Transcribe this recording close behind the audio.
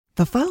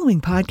The following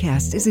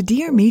podcast is a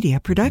Dear Media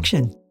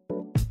production.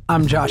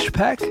 I'm Josh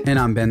Peck. And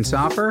I'm Ben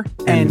Soffer.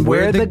 And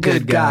we're the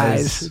good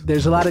guys.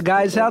 There's a lot of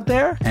guys out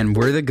there. And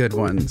we're the good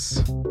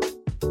ones.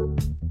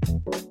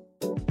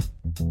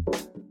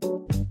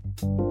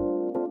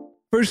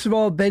 First of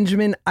all,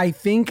 Benjamin, I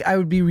think I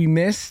would be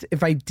remiss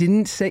if I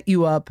didn't set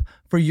you up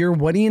for your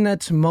What Are You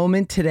Nuts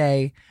moment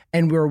today.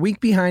 And we're a week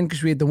behind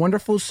because we had the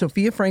wonderful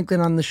Sophia Franklin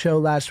on the show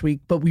last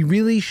week, but we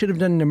really should have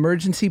done an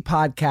emergency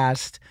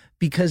podcast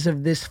because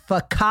of this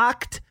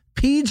fucked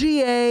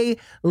PGA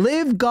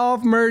Live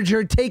Golf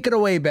merger. Take it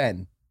away,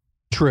 Ben.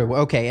 True.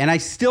 Okay. And I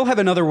still have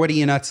another What Are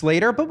You Nuts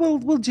later, but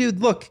we'll do,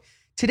 look,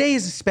 today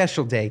is a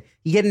special day.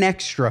 You get an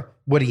extra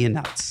What Are You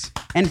Nuts.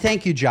 And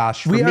thank you,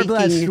 Josh. We are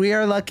blessed. We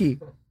are lucky.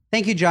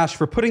 Thank you, Josh,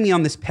 for putting me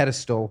on this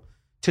pedestal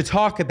to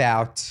talk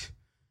about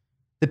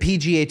the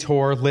PGA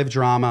Tour, Live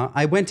drama.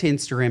 I went to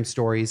Instagram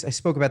stories. I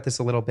spoke about this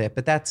a little bit,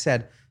 but that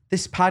said,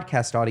 this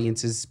podcast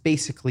audience is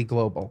basically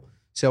global.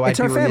 So I'd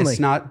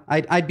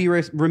be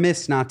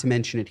remiss not to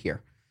mention it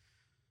here.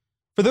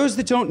 For those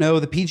that don't know,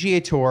 the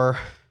PGA Tour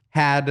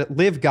had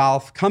Live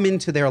Golf come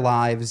into their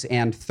lives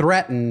and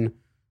threaten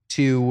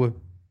to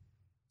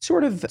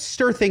sort of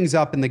stir things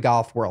up in the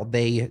golf world.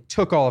 They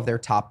took all of their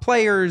top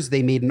players.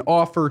 They made an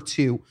offer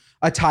to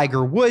a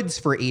Tiger Woods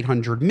for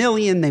 $800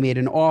 million. They made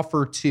an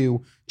offer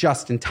to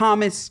Justin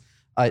Thomas,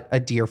 a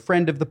dear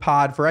friend of the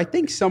pod, for I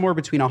think somewhere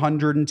between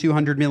 $100 and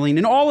 $200 million.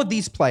 And all of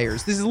these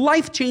players, this is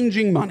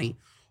life-changing money.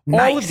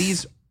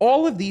 Nice.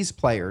 All of these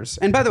players,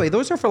 and by the way,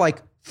 those are for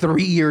like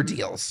 3-year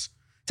deals.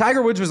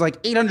 Tiger Woods was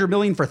like $800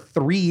 million for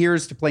 3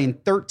 years to play in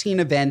 13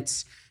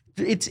 events.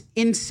 It's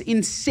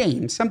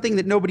insane. Something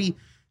that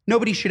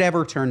nobody should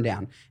ever turn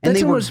down. And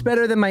that's almost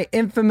better than my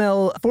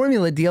Infamil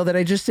formula deal that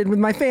I just did with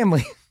my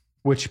family.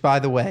 Which, by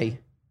the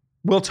way,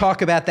 we'll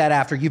talk about that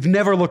after. You've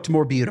never looked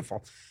more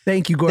beautiful.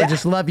 Thank you,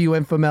 gorgeous. Love you,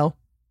 Infamil.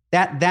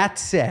 That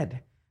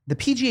said, the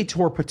PGA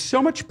Tour put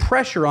so much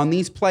pressure on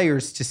these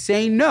players to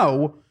say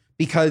no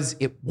because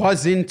it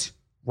wasn't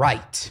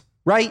right?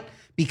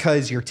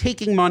 Because you're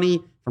taking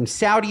money from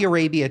Saudi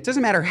Arabia. It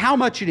doesn't matter how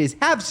much it is.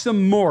 Have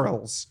some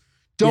morals.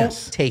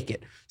 Don't take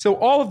it. So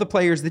all of the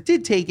players that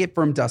did take it,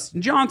 from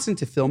Dustin Johnson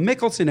to Phil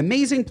Mickelson,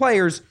 amazing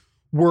players,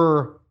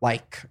 were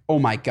like, oh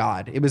my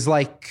God. It was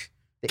like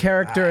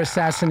character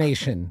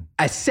assassination.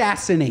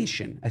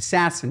 Assassination.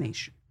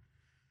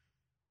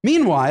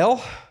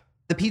 Meanwhile,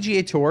 the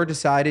PGA Tour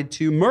decided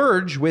to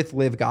merge with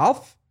Live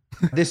Golf.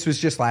 This was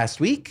just last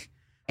week.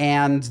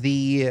 And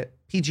the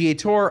PGA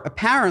Tour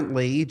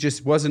apparently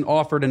just wasn't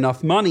offered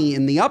enough money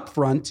in the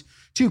upfront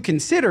to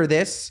consider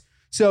this.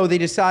 So they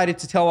decided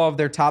to tell all of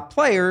their top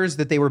players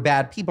that they were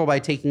bad people by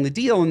taking the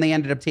deal, and they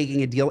ended up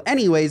taking a deal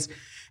anyways.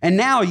 And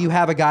now you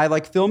have a guy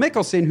like Phil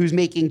Mickelson who's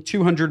making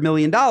 $200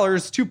 million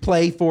to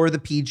play for the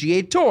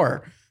PGA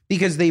Tour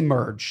because they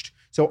merged.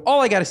 So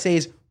all I got to say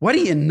is, what are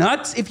you,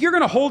 nuts? If you're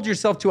going to hold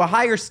yourself to a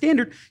higher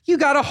standard, you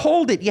got to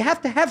hold it. You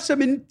have to have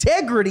some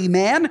integrity,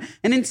 man.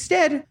 And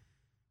instead,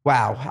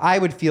 wow, I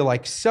would feel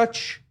like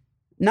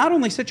not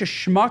only such a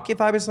schmuck if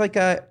I was like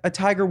a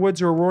Tiger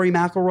Woods or a Rory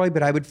McIlroy,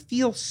 but I would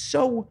feel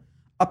so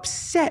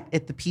upset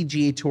at the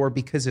PGA Tour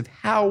because of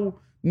how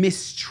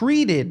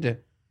mistreated,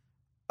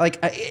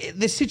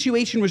 the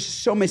situation was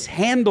so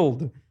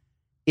mishandled.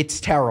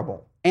 It's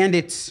terrible. And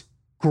it's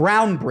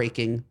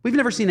groundbreaking. We've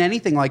never seen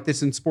anything like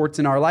this in sports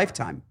in our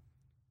lifetime.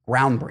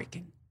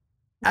 Groundbreaking.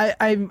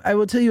 I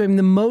will tell you, I'm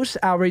the most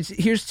outraged.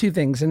 Here's two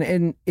things.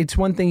 And it's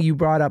one thing you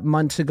brought up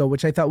months ago,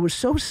 which I thought was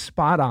so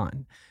spot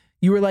on.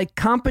 You were like,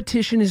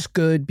 competition is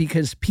good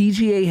because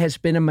PGA has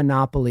been a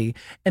monopoly,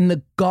 and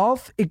the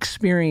golf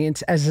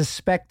experience as a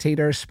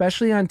spectator,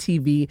 especially on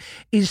TV,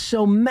 is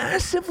so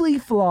massively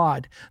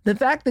flawed. The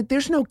fact that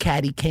there's no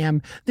caddy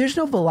cam, there's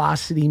no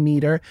velocity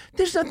meter,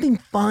 there's nothing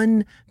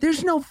fun.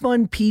 There's no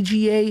fun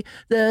PGA.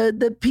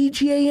 The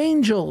PGA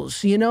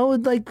angels,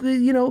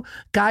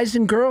 guys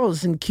and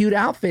girls in cute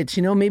outfits,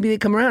 maybe they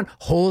come around,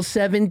 hole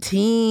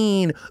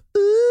 17.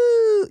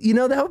 Ooh,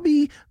 that would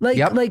be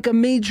like a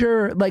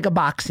major, like a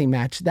boxing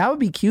match. That would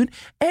be cute.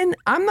 And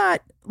I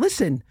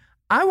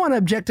want to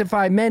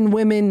objectify men,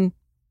 women.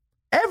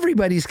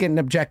 Everybody's getting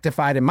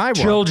objectified in my world.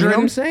 Children. You know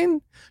what I'm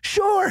saying?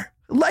 Sure.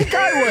 Like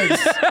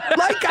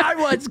I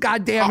was,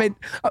 God damn it.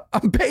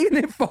 I'm paying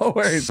it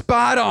forward.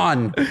 Spot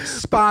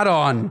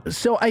on.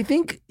 So I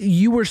think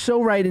you were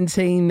so right in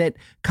saying that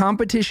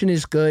competition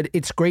is good.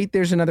 It's great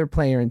there's another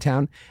player in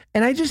town.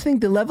 And I just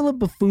think the level of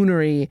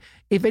buffoonery,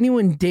 if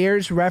anyone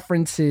dares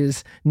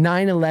references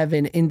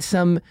 9/11 in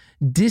some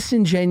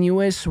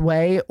disingenuous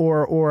way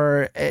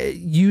or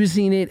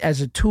using it as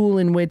a tool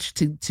in which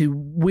to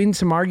win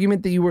some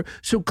argument that you were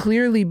so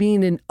clearly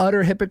being an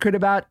utter hypocrite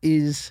about,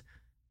 is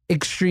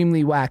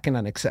extremely whack and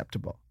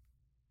unacceptable.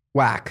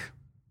 Whack.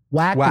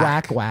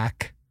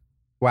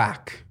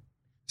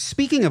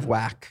 Speaking of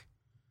whack,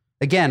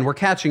 again, we're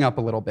catching up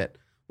a little bit.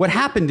 What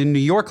happened in New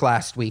York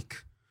last week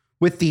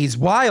with these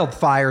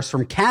wildfires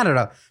from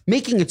Canada,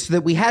 making it so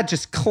that we had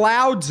just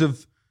clouds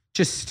of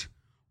just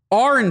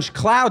orange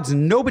clouds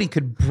and nobody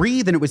could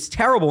breathe and it was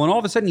terrible. And all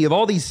of a sudden you have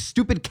all these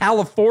stupid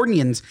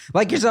Californians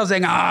like yourself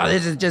saying,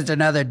 this is just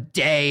another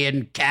day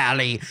in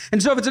Cali.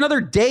 And so if it's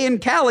another day in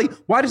Cali,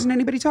 why doesn't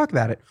anybody talk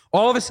about it?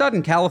 All of a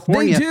sudden,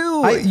 California. They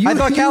do. I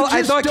thought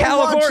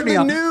California.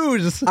 Watch the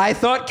news. I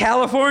thought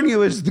California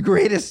was the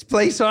greatest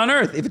place on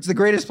earth. If it's the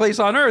greatest place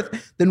on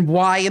earth, then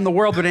why in the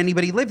world would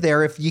anybody live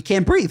there if you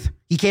can't breathe?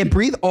 You can't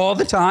breathe all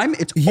the time.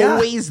 It's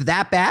always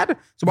that bad.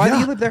 So why do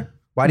you live there?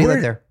 Why do you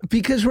live there?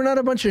 Because we're not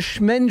a bunch of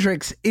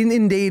schmendricks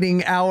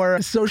inundating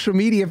our social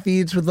media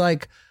feeds with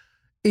like,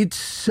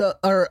 it's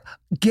or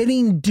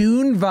getting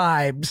Dune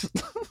vibes.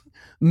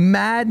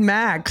 Mad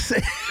Max.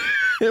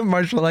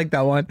 Marshall liked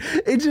that one.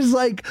 It's just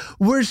like,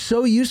 we're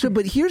so used to it.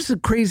 But here's the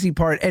crazy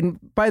part. And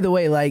by the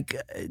way, like,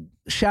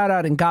 shout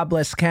out and God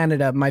bless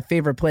Canada, my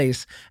favorite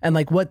place. And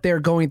like what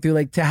they're going through,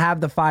 like to have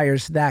the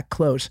fires that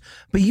close.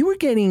 But you were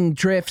getting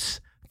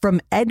drifts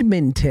from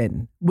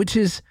Edmonton, which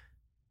is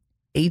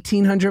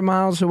 1,800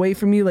 miles away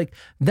from you. Like,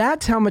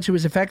 that's how much it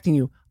was affecting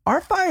you.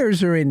 Our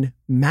fires are in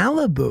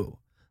Malibu.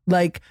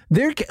 Like,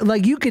 they're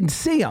like, you can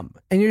see them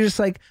and you're just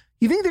like,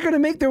 you think they're going to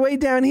make their way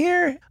down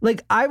here?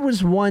 Like, I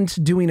was once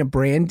doing a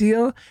brand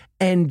deal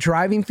and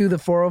driving through the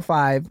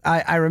 405.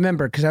 I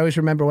remember, because I always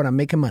remember when I'm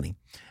making money.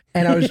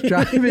 And I was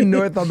driving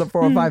north on the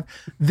 405.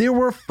 There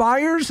were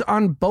fires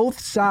on both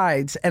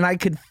sides and I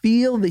could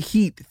feel the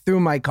heat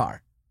through my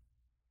car.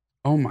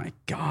 Oh my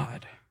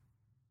God.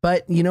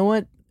 But you know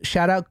what?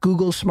 Shout out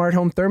Google Smart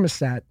Home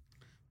Thermostat.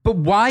 But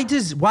why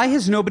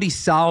has nobody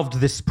solved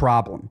this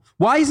problem?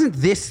 Why isn't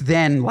this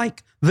then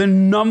like the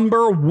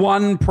number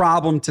one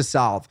problem to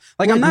solve?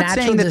 Like, I'm not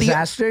saying that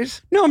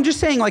disasters. No, I'm just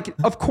saying, like,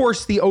 of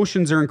course the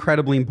oceans are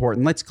incredibly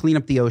important. Let's clean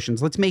up the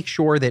oceans. Let's make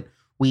sure that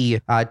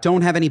we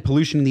don't have any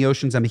pollution in the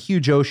oceans. I'm a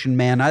huge ocean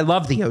man. I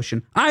love the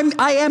ocean. I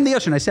am the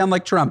ocean. I sound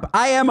like Trump.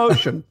 I am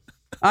ocean.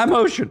 I'm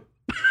ocean.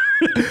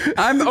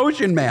 I'm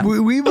ocean man.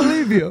 We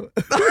believe you.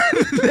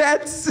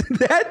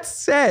 That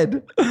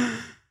said,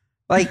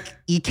 like,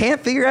 you can't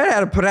figure out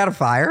how to put out a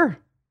fire.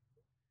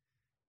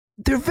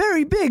 They're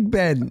very big,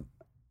 Ben.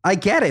 I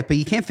get it, but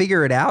you can't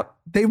figure it out.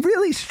 They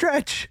really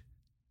stretch.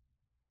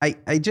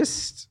 I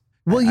just...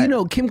 Well, you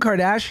know, Kim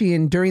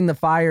Kardashian, during the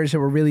fires that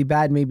were really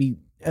bad, maybe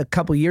a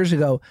couple years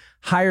ago,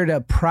 hired a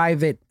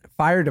private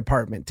fire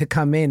department to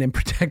come in and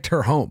protect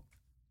her home.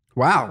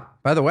 Wow.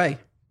 By the way,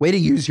 way to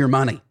use your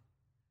money.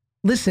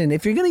 Listen,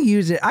 if you're going to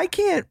use it, I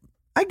get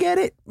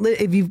it.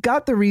 If you've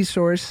got the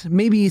resource,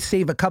 maybe you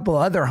save a couple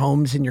other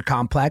homes in your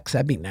complex.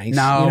 That'd be nice.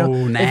 No,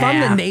 you know? If I'm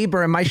the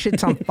neighbor and my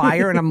shit's on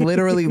fire and I'm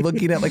literally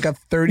looking at like a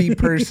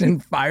 30-person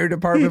fire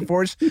department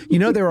force, you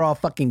know they're all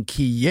fucking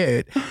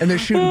cute and they're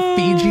shooting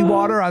Fiji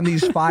water on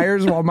these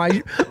fires while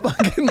my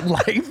fucking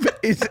life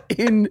is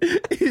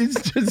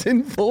just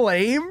in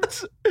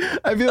flames.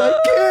 I'd be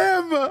like,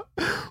 Kim,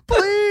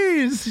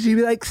 please. She'd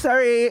be like,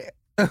 sorry.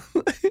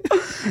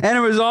 And it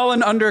was all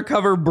an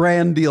undercover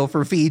brand deal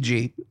for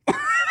Fiji.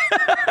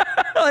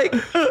 Like,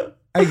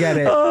 I get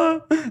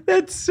it.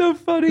 That's so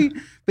funny.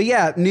 But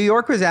yeah, New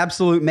York was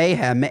absolute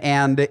mayhem.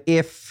 And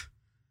if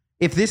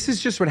this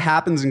is just what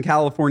happens in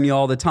California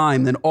all the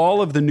time, then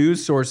all of the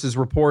news sources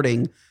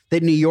reporting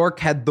that New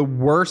York had the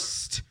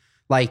worst,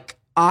 like,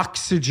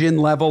 oxygen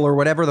level or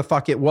whatever the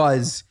fuck it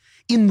was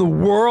in the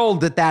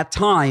world at that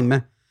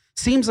time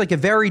seems like a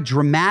very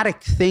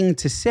dramatic thing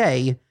to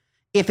say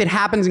if it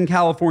happens in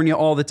California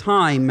all the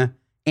time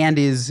and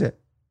is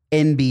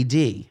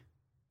NBD.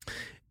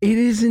 It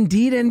is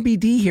indeed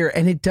NBD here.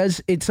 And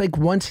it's like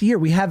once a year.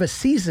 We have a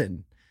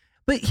season.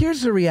 But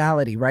here's the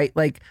reality, right?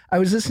 Like, I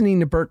was listening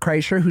to Bert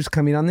Kreischer, who's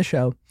coming on the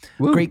show.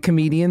 Woo. Great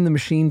comedian, the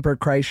machine, Bert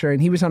Kreischer.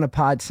 And he was on a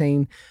pod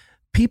saying,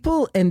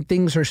 people and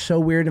things are so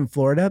weird in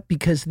Florida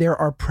because there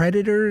are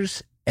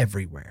predators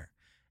everywhere.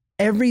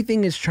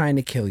 Everything is trying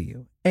to kill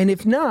you. And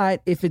if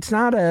it's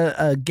not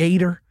a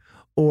gator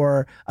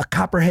or a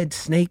copperhead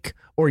snake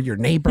or your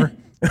neighbor,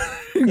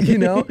 you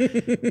know,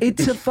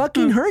 it's a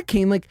fucking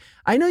hurricane. Like,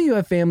 I know you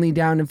have family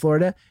down in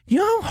Florida. You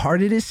know how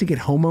hard it is to get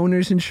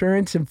homeowners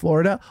insurance in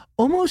Florida?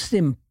 Almost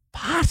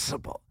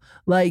impossible.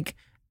 Like,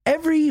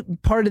 every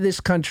part of this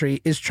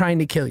country is trying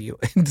to kill you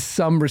in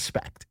some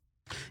respect.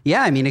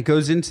 Yeah, I mean, it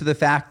goes into the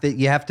fact that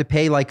you have to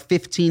pay like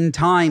 15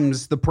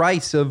 times the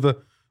price of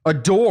a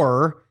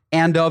door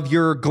and of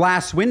your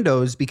glass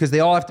windows because they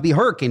all have to be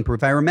hurricane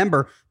proof. I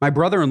remember my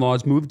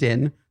brother-in-laws moved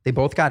in. They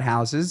both got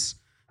houses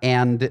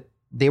and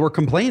they were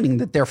complaining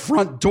that their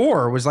front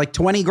door was like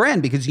 20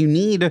 grand because you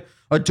need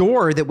a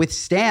door that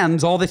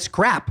withstands all this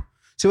crap.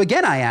 So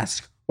again, I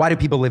ask, why do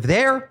people live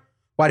there?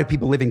 Why do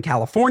people live in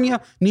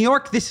California? New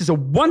York, this is a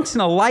once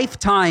in a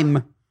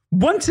lifetime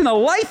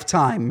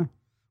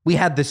we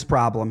had this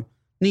problem.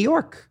 New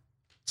York,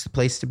 it's the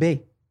place to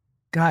be.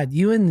 God,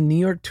 you and the New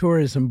York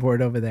Tourism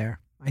Board over there.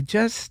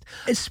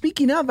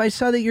 Speaking of, I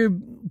saw that your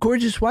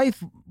gorgeous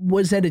wife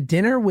was at a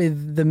dinner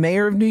with the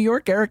mayor of New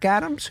York, Eric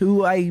Adams,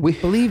 who I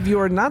believe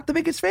you're not the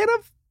biggest fan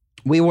of.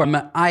 We were.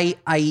 I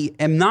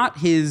am not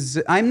his.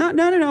 I'm not.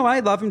 No. I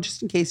love him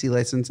just in case he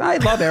listens. I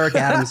love Eric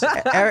Adams.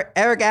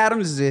 Eric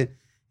Adams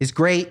is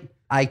great.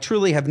 I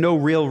truly have no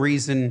real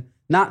reason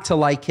not to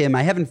like him.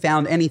 I haven't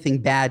found anything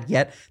bad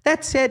yet.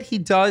 That said, he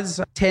does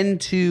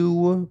tend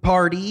to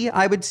party,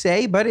 I would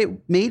say, but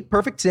it made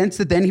perfect sense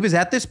that then he was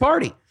at this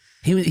party.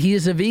 He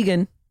is a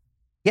vegan.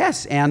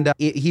 Yes, and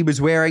he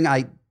was wearing,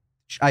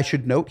 I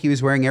should note, he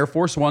was wearing Air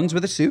Force Ones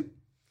with a suit,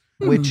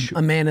 which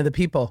A man of the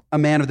people. a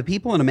man of the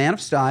people and a man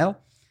of style.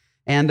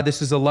 And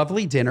this is a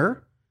lovely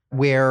dinner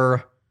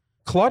where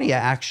Claudia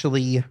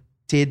actually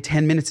did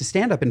 10 minutes of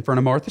stand-up in front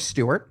of Martha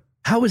Stewart.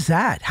 How was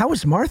that? How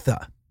was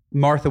Martha?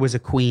 Martha was a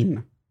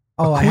queen.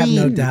 Oh, A I have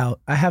no queen. doubt.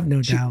 I have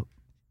no doubt.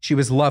 She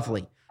was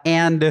lovely.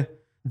 And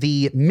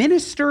the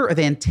Minister of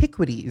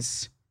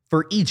Antiquities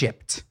for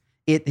Egypt,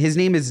 his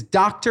name is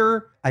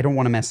Dr. I don't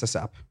want to mess this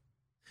up.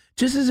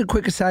 Just as a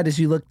quick aside, as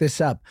you look this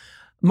up,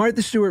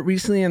 Martha Stewart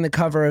recently on the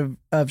cover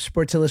of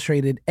Sports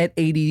Illustrated at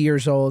 80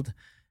 years old,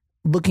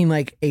 looking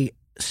like a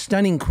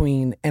stunning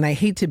queen. And I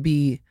hate to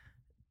be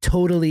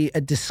totally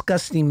a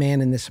disgusting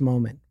man in this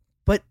moment,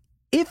 but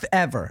if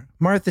ever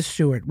Martha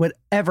Stewart would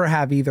ever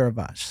have either of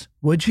us,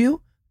 would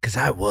you? Because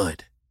I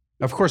would.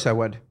 Of course I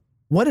would.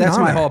 What an That's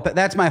honor.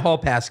 that's my hall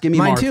pass. Give me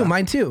Mine Martha. too.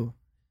 Mine too.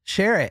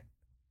 Share it.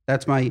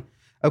 That's my,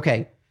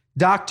 okay.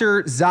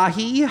 Dr.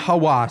 Zahi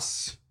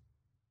Hawass,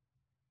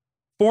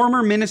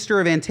 former Minister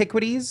of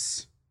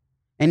Antiquities,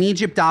 an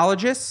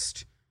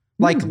Egyptologist.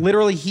 Like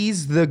literally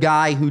he's the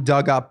guy who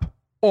dug up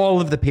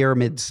all of the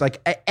pyramids,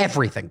 like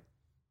everything.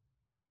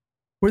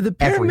 Were the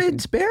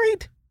pyramids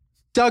buried?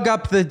 Dug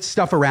up the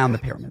stuff around the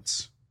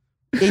pyramids.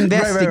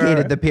 Investigated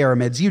right. the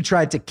pyramids. You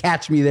tried to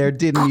catch me there,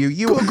 didn't you?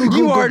 You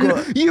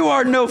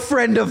are no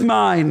friend of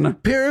mine.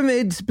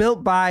 Pyramids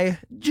built by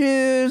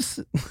Jews.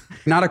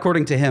 Not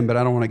according to him, but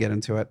I don't want to get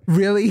into it.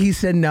 Really? He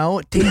said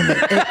no? Damn it.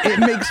 It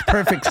makes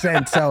perfect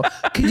sense. So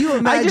can you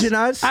imagine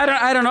us? I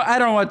don't know. I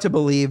don't know what to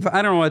believe.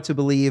 I don't know what to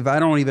believe. I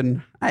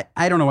don't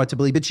know what to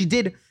believe. But she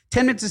did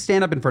 10 minutes of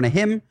stand up in front of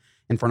him,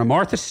 in front of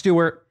Martha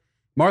Stewart.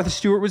 Martha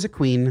Stewart was a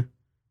queen.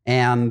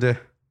 And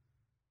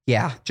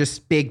yeah,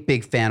 just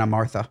big fan of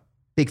Martha.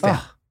 Big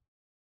fan.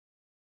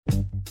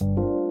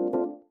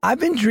 I've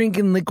been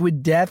drinking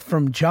Liquid Death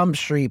from Jump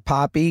Street,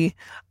 Poppy.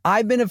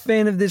 I've been a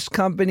fan of this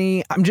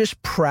company. I'm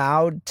just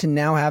proud to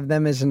now have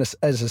them as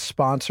a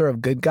sponsor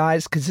of Good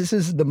Guys, because this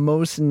is the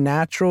most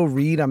natural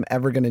read I'm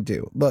ever going to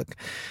do. Look,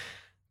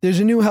 there's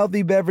a new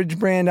healthy beverage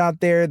brand out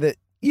there that,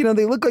 you know,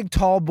 they look like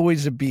tall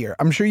boys of beer.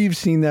 I'm sure you've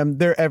seen them.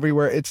 They're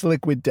everywhere. It's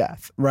Liquid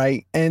Death,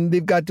 right? And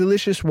they've got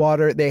delicious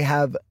water. They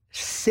have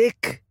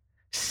sick,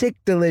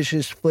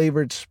 delicious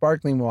flavored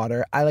sparkling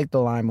water. I like the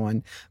lime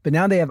one. But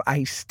now they have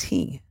iced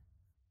tea.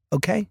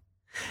 Okay?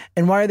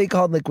 And why are they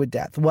called Liquid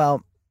Death?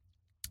 Well,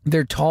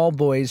 their tall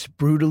boys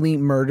brutally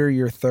murder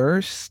your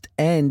thirst,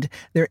 and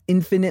their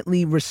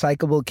infinitely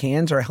recyclable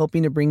cans are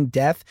helping to bring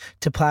death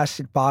to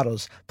plastic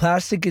bottles.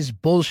 Plastic is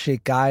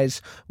bullshit,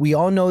 guys. We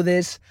all know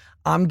this.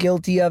 I'm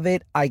guilty of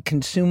it. I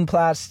consume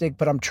plastic,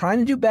 but I'm trying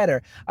to do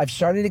better. I've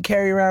started to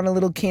carry around a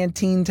little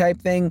canteen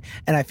type thing,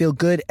 and I feel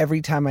good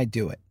every time I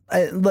do it.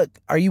 Look,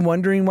 are you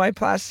wondering why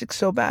plastic's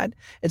so bad?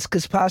 It's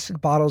because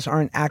plastic bottles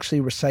aren't actually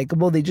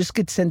recyclable. They just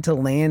get sent to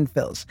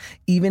landfills,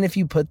 even if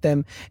you put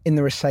them in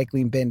the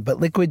recycling bin. But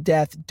Liquid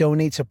Death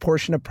donates a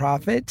portion of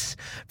profits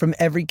from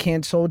every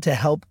can sold to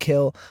help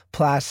kill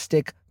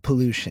plastic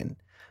pollution.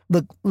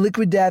 Look,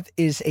 Liquid Death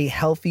is a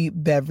healthy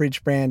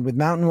beverage brand with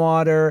mountain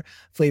water,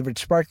 flavored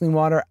sparkling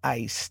water,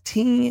 iced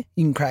tea.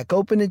 You can crack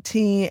open a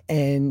tea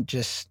and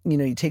just,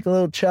 you take a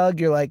little chug.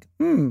 You're like,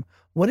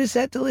 what is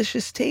that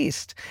delicious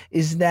taste?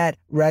 Is that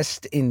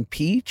Rest in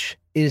Peach?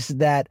 Is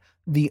that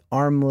the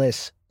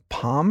Armless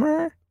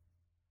Palmer?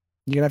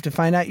 You're going to have to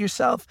find out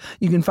yourself.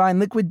 You can find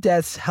Liquid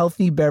Death's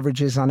healthy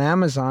beverages on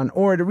Amazon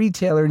or at a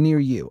retailer near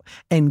you.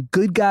 And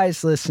Good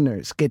Guys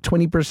listeners get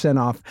 20%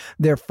 off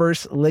their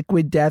first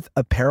Liquid Death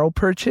apparel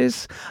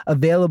purchase,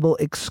 available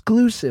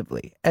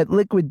exclusively at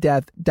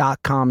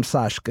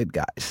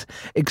liquiddeath.com/goodguys.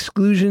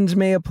 Exclusions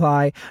may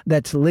apply.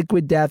 That's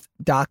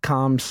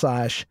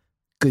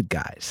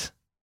liquiddeath.com/goodguys.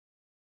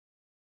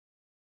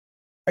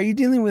 Are you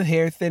dealing with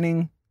hair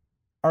thinning?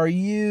 Are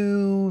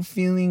you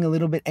feeling a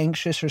little bit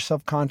anxious or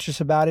self-conscious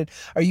about it?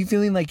 Are you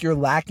feeling like you're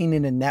lacking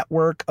in a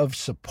network of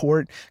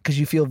support because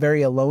you feel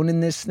very alone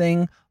in this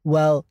thing?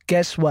 Well,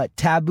 guess what?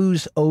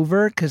 Taboo's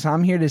over, because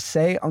I'm here to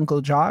say,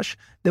 Uncle Josh,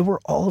 that we're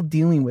all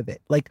dealing with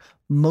it. Like,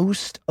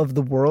 most of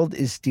the world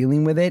is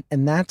dealing with it,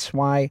 and that's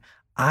why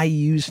I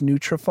use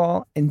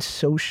Nutrafol, and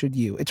so should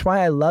you. It's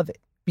why I love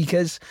it,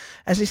 because,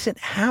 as I said,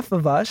 half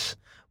of us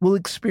will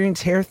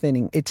experience hair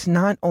thinning. It's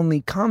not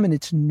only common,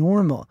 it's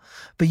normal.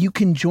 But you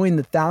can join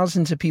the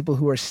thousands of people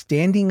who are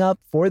standing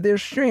up for their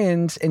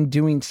strands and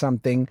doing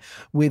something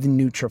with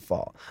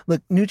Nutrafol.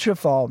 Look,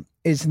 Nutrafol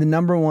is the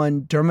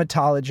 #1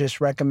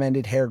 dermatologist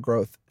recommended hair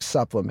growth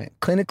supplement,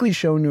 clinically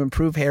shown to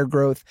improve hair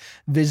growth,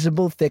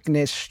 visible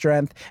thickness,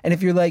 strength. And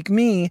if you're like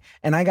me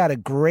and I got a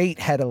great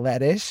head of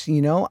lettuce,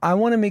 I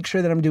want to make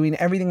sure that I'm doing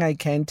everything I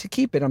can to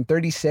keep it. I'm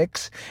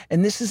 36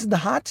 and this is the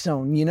hot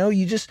zone. You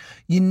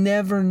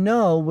never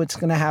know what's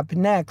going to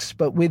happen next.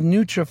 But with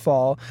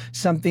Nutrafol,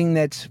 something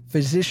that's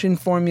physician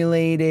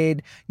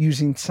formulated,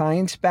 using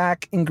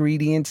science-backed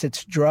ingredients,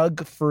 it's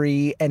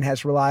drug-free and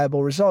has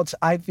reliable results,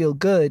 I feel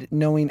good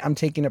knowing I'm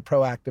taking a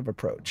proactive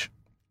approach.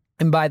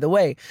 And by the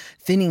way,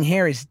 thinning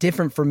hair is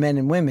different for men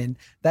and women.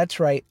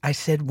 That's right. I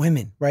said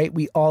women, right?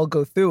 We all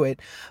go through it.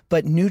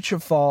 But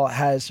Nutrafol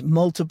has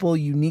multiple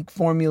unique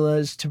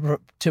formulas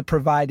to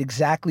provide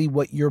exactly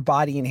what your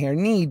body and hair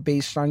need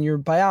based on your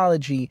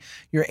biology,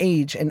 your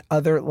age, and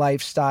other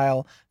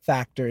lifestyle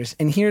factors.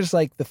 And here's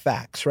like the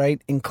facts, right?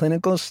 In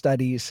clinical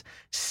studies,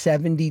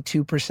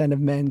 72% of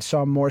men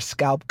saw more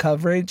scalp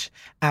coverage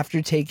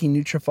after taking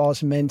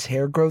Nutrafol's men's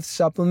hair growth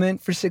supplement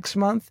for 6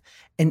 months,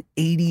 and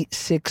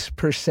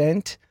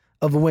 86%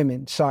 of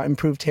women saw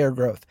improved hair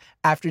growth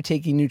after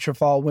taking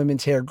Nutrafol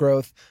women's hair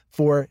growth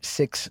for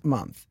 6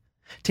 months.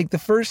 Take the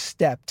first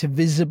step to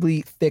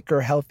visibly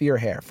thicker, healthier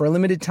hair. For a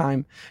limited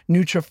time,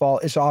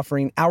 Nutrafol is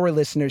offering our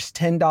listeners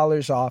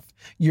 $10 off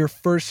your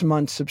first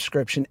month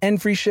subscription and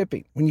free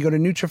shipping when you go to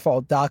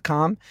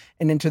Nutrafol.com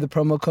and enter the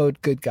promo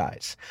code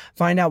GOODGUYS.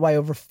 Find out why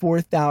over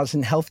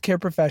 4,000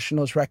 healthcare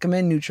professionals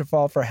recommend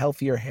Nutrafol for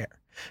healthier hair.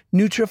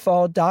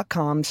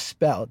 Nutrafol.com,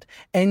 spelled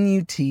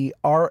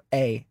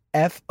Nutrafol.com.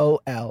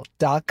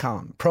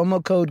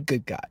 Promo code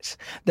GOODGUYS.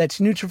 That's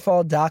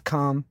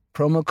Nutrafol.com,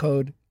 promo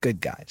code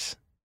GOODGUYS.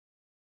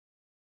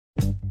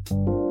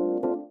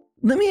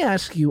 Let me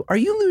ask you, are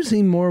you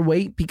losing more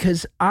weight?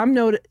 Because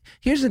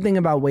here's the thing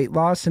about weight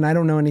loss, and I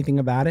don't know anything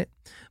about it,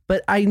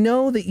 but I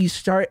know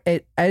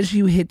that as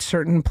you hit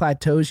certain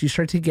plateaus, you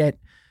start to get,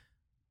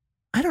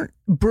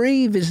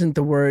 brave isn't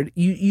the word.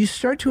 You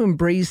start to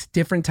embrace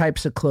different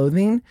types of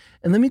clothing.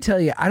 And let me tell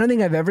you, I don't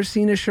think I've ever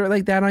seen a shirt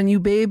like that on you,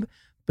 babe,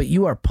 but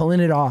you are pulling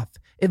it off.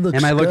 It looks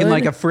good. Am I looking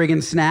like a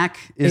friggin' snack?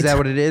 Is that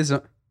what it is?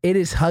 It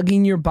is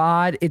hugging your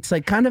bod. It's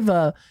like kind of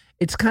a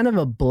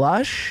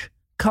blush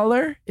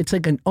color. It's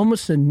like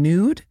almost a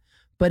nude,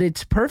 but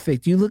it's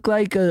perfect. You look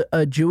like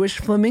a Jewish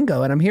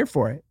flamingo, and I'm here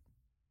for it.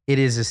 It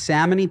is a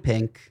salmony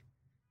pink,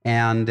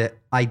 and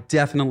I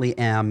definitely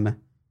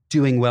am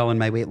doing well in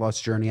my weight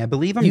loss journey. I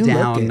believe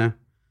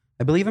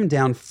I'm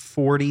down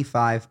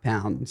 45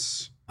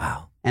 pounds.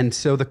 Wow. And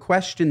so the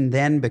question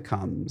then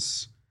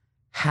becomes,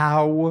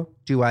 how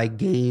do I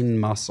gain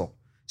muscle?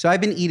 So I've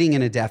been eating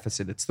in a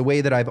deficit. It's the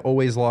way that I've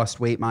always lost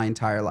weight my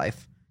entire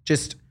life.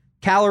 Just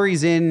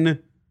calories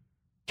in,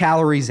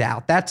 calories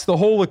out. That's the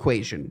whole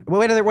equation.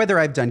 Whether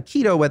I've done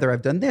keto, whether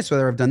I've done this,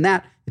 whether I've done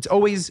that, it's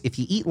always, if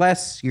you eat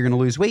less, you're going to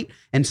lose weight.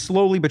 And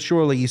slowly but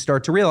surely, you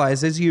start to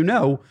realize, as you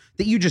know,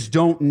 that you just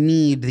don't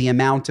need the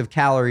amount of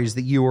calories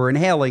that you are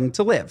inhaling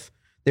to live.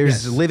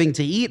 There's living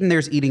to eat and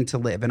there's eating to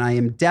live. And I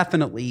am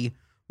definitely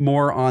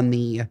more on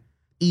the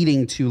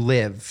eating to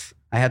live.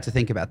 I had to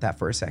think about that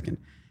for a second.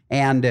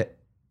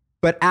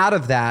 But out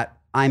of that,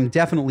 I'm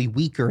definitely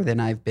weaker than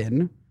I've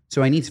been.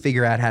 So I need to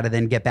figure out how to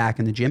then get back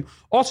in the gym.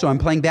 Also, I'm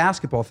playing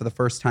basketball for the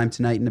first time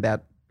tonight in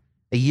about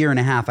a year and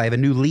a half. I have a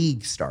new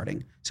league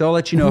starting. So I'll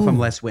let you know if I'm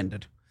less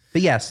winded.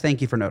 But yes,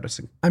 thank you for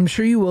noticing. I'm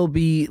sure you will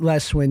be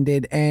less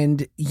winded.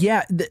 And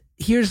yeah,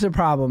 here's the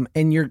problem.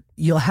 And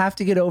you'll have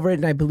to get over it.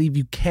 And I believe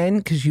you can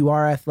because you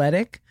are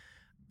athletic.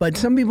 But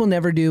some people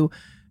never do.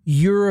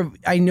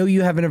 I know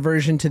you have an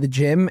aversion to the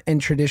gym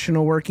and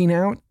traditional working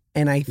out.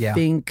 And I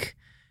think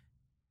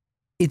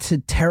it's a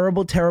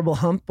terrible, terrible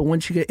hump. But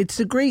once you it's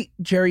a great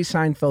Jerry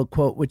Seinfeld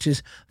quote, which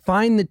is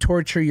find the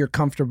torture you're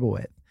comfortable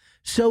with.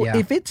 So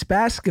if it's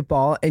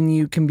basketball and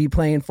you can be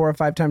playing 4 or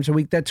 5 times a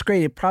week, that's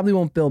great. It probably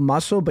won't build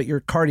muscle, but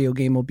your cardio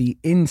game will be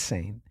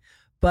insane.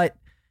 But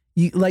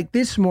like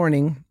this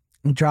morning,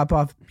 you drop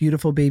off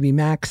beautiful baby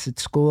Max at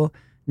school,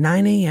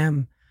 9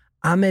 a.m.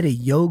 I'm at a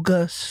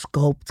yoga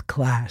sculpt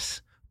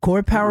class,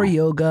 core power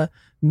yoga,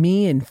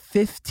 me and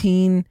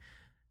 15,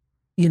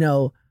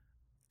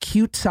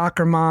 cute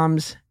soccer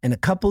moms and a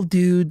couple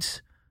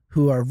dudes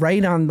who are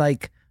right on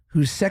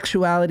whose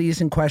sexuality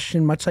is in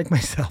question, much like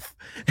myself.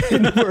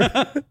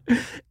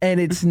 And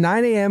it's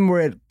 9 a.m.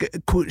 We're at,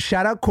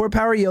 shout out Core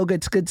Power Yoga.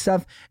 It's good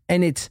stuff.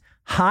 And it's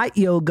hot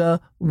yoga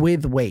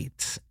with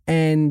weights.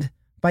 And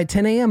by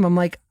 10 a.m., I'm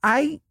like,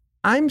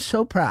 I'm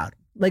so proud.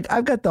 Like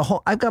I've got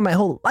my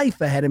whole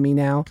life ahead of me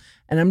now.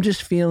 And I'm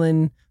just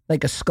feeling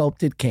like a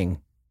sculpted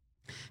king.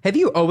 Have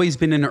you always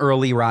been an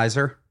early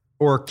riser,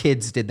 or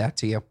kids did that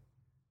to you?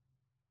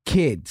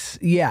 Kids.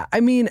 Yeah. I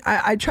mean,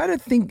 I try to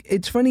think,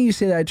 it's funny you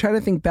say that. I try to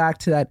think back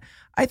to that.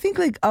 I think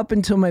up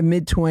until my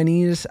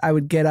mid-20s, I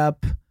would get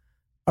up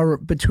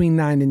between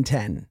 9 and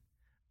 10.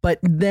 But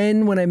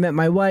then when I met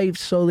my wife,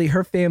 slowly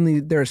her family,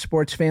 they're a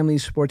sports family.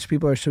 Sports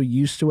people are so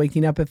used to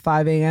waking up at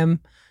 5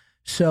 a.m.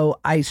 So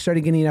I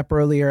started getting up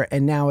earlier,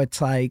 and now it's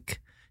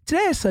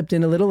today I slept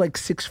in a little,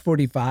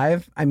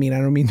 6:45. I mean, I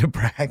don't mean to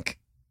brag.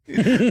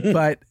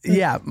 But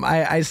yeah,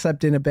 I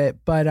slept in a bit.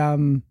 But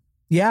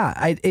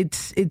yeah,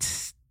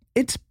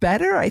 it's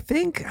better, I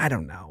think. I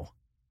don't know.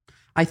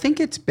 I think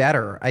it's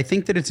better. I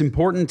think that it's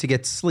important to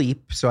get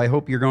sleep. So I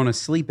hope you're going to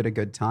sleep at a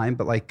good time.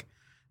 But like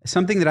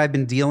something that I've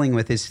been dealing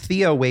with is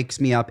Theo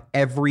wakes me up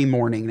every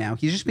morning now.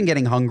 He's just been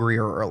getting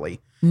hungrier early.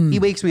 He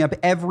wakes me up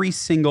every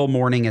single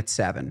morning at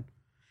 7.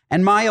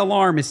 And my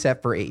alarm is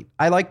set for 8.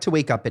 I like to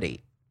wake up at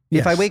 8.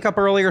 Yes. If I wake up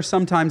earlier,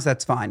 sometimes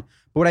that's fine.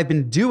 But what I've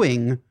been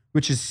doing,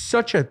 which is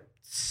such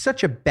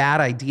a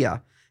bad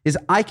idea, is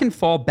I can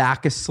fall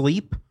back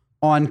asleep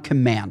on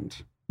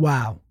command.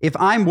 Wow. If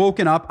I'm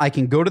woken up, I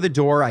can go to the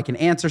door, I can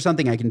answer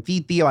something, I can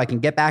feed Theo, I can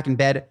get back in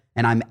bed,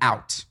 and I'm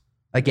out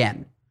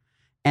again.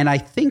 And I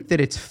think that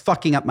it's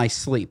fucking up my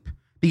sleep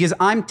because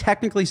I'm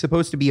technically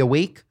supposed to be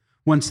awake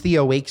once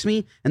Theo wakes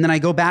me. And then I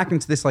go back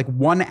into this like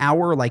 1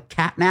 hour like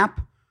cat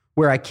nap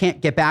where I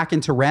can't get back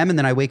into REM. And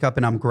then I wake up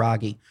and I'm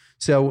groggy.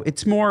 So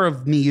it's more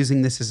of me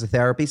using this as a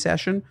therapy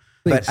session.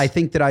 Please. But I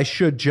think that I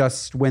should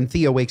just, when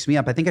Theo wakes me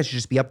up, I think I should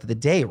just be up for the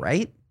day,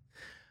 right?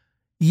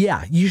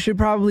 Yeah, you should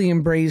probably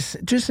embrace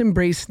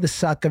the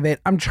suck of it.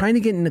 I'm trying to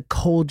get into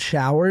cold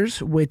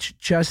showers, which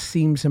just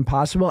seems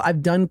impossible.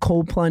 I've done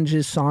cold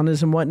plunges,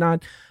 saunas and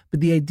whatnot, but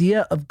the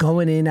idea of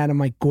going in out of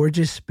my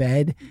gorgeous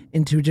bed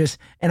into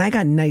and I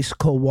got nice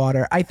cold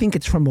water. I think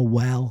it's from a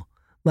well.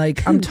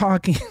 Like I'm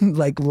talking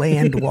like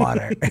land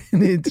water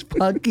and it's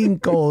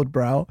fucking cold,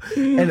 bro.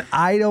 And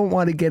I don't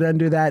want to get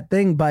under that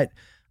thing, but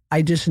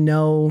I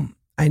know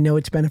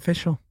it's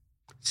beneficial.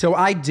 So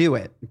I do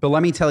it, but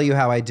let me tell you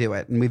how I do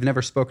it. And we've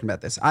never spoken about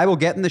this. I will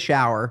get in the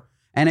shower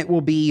and it will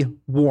be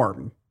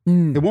warm.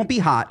 It won't be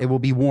hot. It will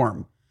be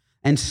warm.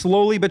 And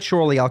slowly but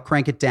surely, I'll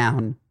crank it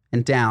down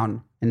and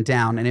down and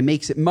down. And it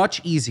makes it much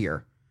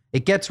easier.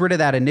 It gets rid of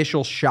that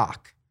initial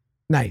shock.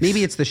 Nice.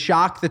 Maybe it's the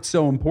shock that's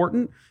so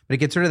important, but it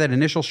gets rid of that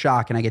initial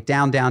shock. And I get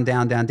down, down,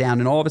 down, down, down.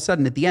 And all of a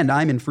sudden at the end,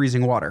 I'm in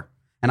freezing water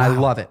and I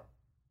love it.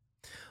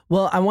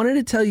 Well, I wanted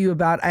to tell you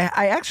about,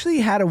 I actually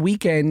had a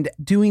weekend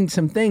doing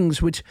some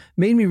things, which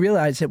made me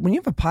realize that when you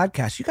have a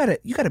podcast,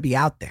 you gotta be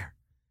out there.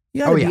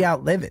 You gotta be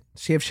out living.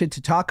 So you have shit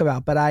to talk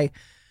about.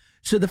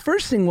 So the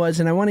first thing was,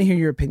 and I want to hear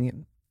your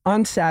opinion,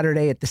 on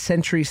Saturday at the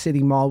Century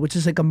City Mall, which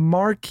is like a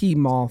marquee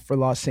mall for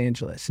Los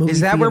Angeles. Is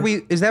that where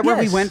we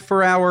went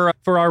for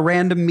our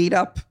random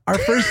meetup? Our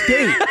first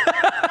date.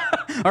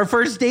 Our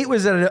first date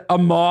was at a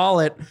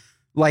mall at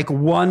like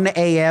 1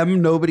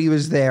 a.m. Nobody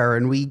was there.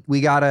 And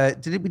we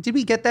got did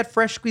we get that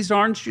fresh squeezed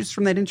orange juice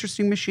from that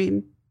interesting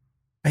machine?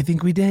 I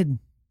think we did.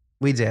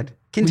 We did.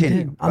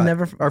 Continue. We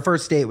did. Our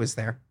first date was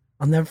there.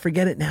 I'll never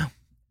forget it now.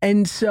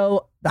 And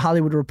so the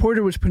Hollywood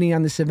Reporter was putting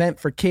on this event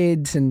for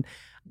kids and,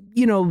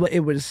 you know,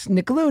 it was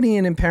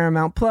Nickelodeon and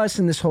Paramount Plus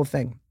and this whole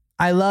thing.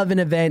 I love an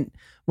event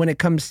when it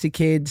comes to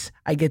kids.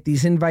 I get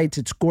these invites.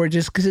 It's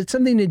gorgeous because it's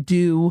something to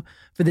do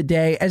for the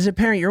day. As a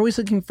parent, you're always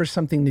looking for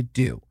something to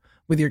do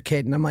with your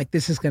kid. And I'm like,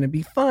 this is going to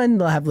be fun.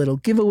 They'll have little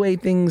giveaway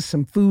things,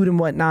 some food and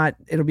whatnot.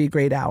 It'll be a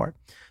great hour.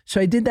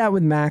 So I did that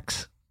with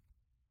Max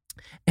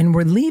and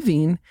we're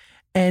leaving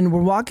and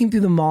we're walking through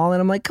the mall and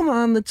I'm like, come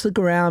on, let's look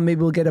around.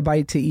 Maybe we'll get a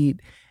bite to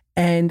eat.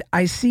 And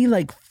I see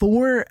like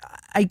 4,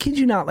 I kid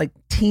you not, like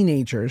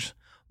teenagers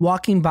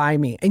walking by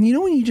me. And you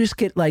know, when you just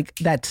get like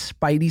that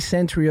spidey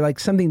sense where you're like,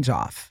 something's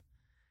off.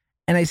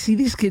 And I see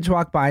these kids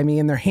walk by me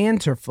and their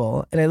hands are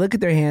full. And I look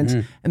at their hands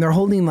and they're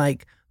holding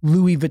like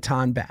Louis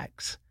Vuitton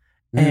bags.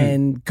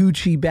 And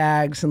Gucci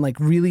bags and like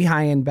really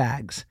high-end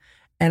bags.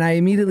 And I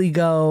immediately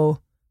go,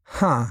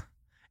 huh.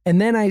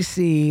 And then I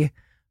see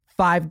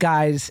 5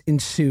 guys in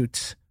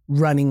suits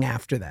running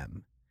after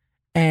them.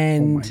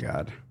 And oh my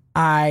God.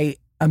 I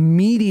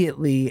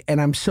immediately, and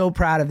I'm so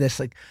proud of this,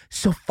 like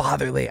so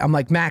fatherly. I'm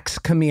like, Max,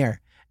 come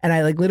here. And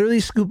I like literally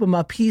scoop him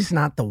up. He's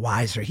not the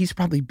wiser. He's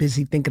probably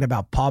busy thinking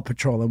about Paw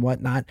Patrol and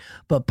whatnot.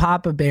 But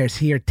Papa Bear's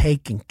here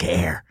taking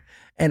care.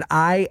 And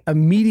I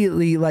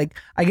immediately, like,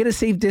 I get a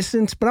safe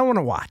distance, but I want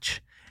to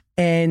watch.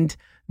 And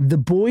the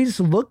boys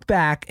look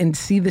back and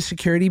see the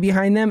security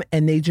behind them,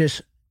 and they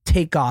just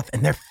take off,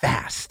 and they're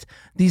fast.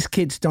 These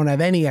kids don't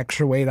have any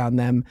extra weight on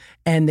them,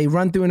 and they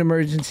run through an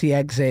emergency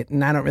exit,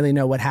 and I don't really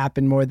know what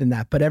happened more than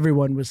that, but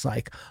everyone was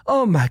like,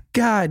 oh my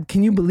God,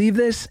 can you believe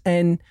this?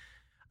 And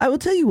I will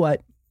tell you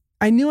what,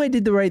 I knew I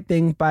did the right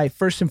thing by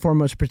first and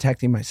foremost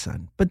protecting my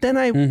son. But then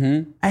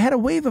I had a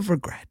wave of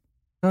regret.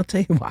 And I'll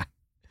tell you why.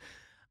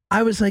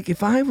 I was like,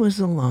 if I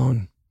was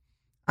alone,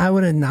 I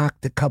would have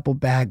knocked a couple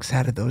bags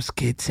out of those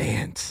kids'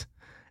 hands.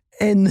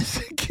 And the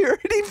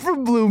security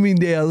from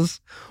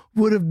Bloomingdale's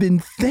would have been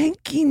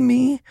thanking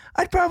me.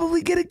 I'd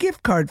probably get a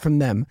gift card from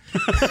them.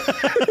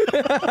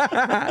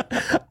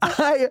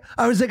 I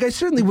was like, I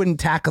certainly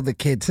wouldn't tackle the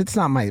kids. It's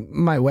not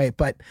my way,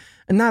 but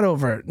not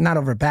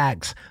over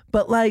bags.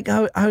 But like,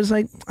 I was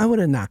like, I would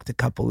have knocked a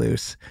couple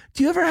loose.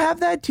 Do you ever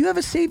have that? Do you have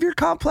a savior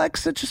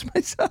complex such as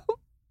myself?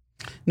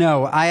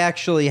 No, I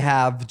actually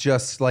have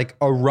just like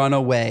a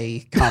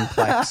runaway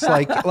complex.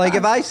 like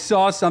if I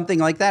saw something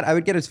like that, I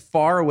would get as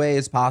far away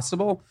as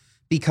possible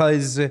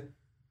because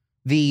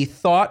the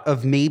thought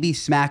of maybe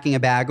smacking a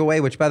bag away,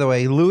 which, by the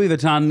way, Louis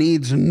Vuitton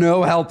needs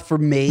no help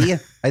from me.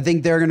 I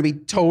think they're going to be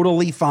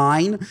totally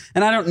fine.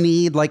 And I don't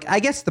need, like, I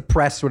guess the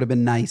press would have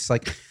been nice.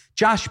 Like,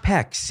 Josh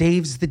Peck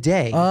saves the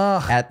day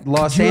at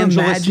Los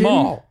Angeles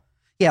Mall.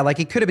 Yeah, like,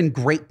 it could have been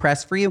great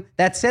press for you.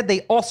 That said,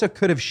 they also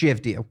could have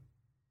shivved you.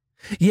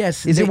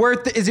 Yes. Is it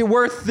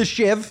worth the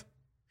shiv?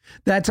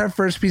 That's our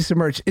first piece of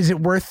merch. Is it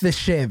worth the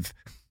shiv?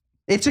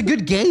 It's a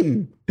good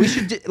game. We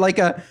should do like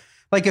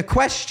a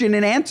question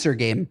and answer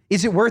game.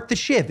 Is it worth the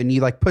shiv? And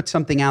you like put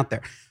something out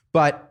there.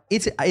 But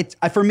it's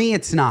for me,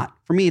 it's not.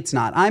 For me, it's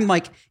not. I'm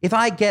like, if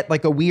I get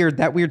like that weird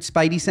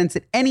spidey sense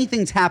that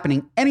anything's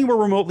happening anywhere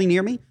remotely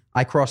near me,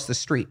 I cross the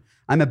street.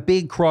 I'm a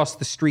big cross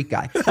the street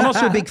guy. I'm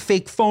also a big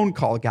fake phone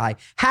call guy.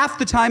 Half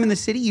the time in the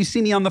city, you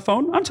see me on the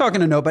phone, I'm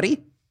talking to nobody.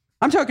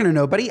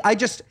 I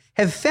just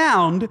have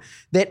found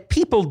that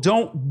people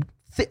don't,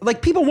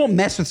 people won't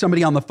mess with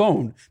somebody on the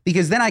phone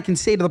because then I can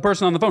say to the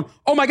person on the phone,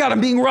 oh my God, I'm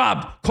being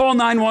robbed. Call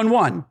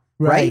 911.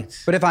 Right?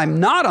 But if I'm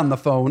not on the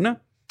phone,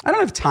 I don't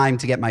have time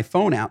to get my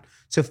phone out.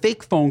 So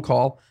fake phone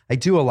call, I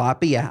do a lot.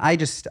 But yeah,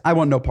 I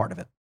want no part of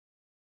it.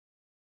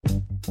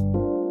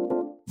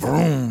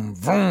 Vroom,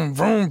 vroom,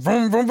 vroom,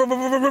 vroom, vroom, vroom,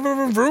 vroom,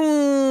 vroom,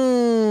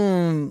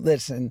 vroom.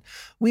 Listen,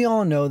 we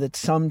all know that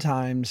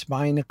sometimes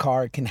buying a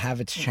car can have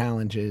its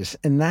challenges,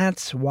 and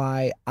that's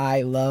why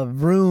I love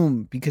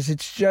Vroom, because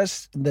it's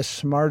just the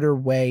smarter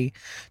way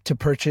to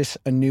purchase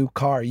a new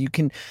car. You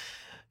can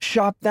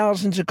shop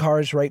thousands of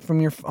cars right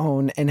from your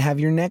phone and have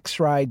your next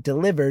ride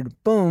delivered,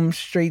 boom,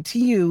 straight to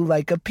you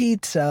like a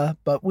pizza,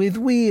 but with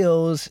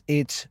wheels.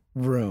 It's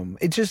Vroom.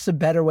 It's just a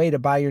better way to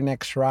buy your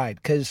next ride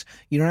because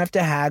you don't have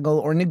to haggle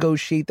or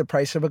negotiate the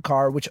price of a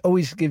car, which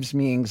always gives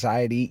me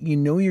anxiety. You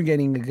know you're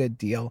getting a good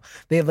deal.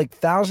 They have like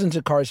thousands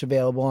of cars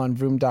available on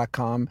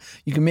Vroom.com.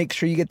 You can make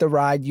sure you get the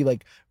ride you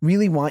like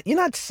really want. You're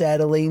not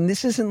settling.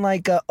 This isn't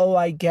like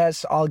I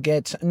guess I'll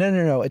get.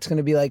 No. It's going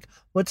to be like,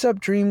 what's up,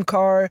 dream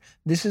car?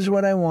 This is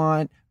what I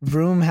want.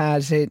 Vroom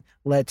has it.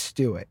 Let's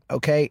do it.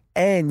 Okay.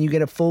 And you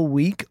get a full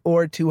week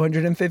or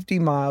 250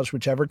 miles,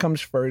 whichever comes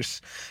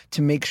first,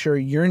 to make sure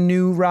your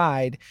new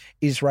ride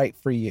is right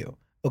for you.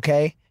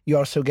 Okay. You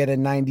also get a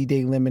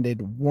 90-day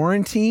limited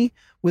warranty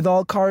with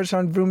all cars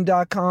on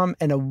Vroom.com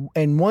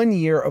and 1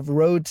 year of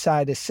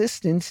roadside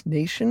assistance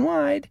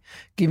nationwide,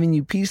 giving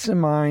you peace of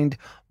mind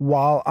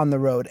while on the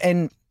road.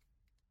 And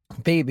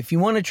babe, if you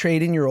want to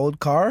trade in your old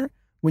car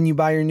when you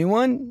buy your new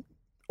one,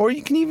 or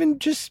you can even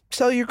just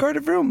sell your car to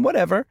Vroom,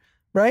 whatever,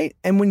 right?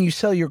 And when you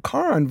sell your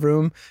car on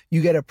Vroom,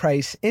 you get a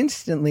price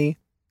instantly.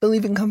 They'll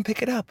even come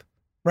pick it up,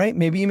 right?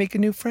 Maybe you make a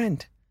new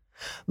friend.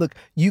 Look,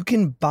 you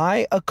can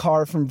buy a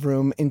car from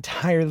Vroom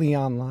entirely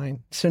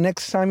online. So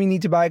next time you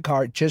need to buy a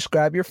car, just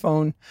grab your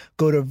phone,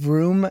 go to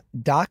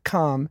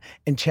Vroom.com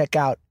and check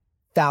out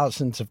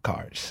thousands of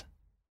cars.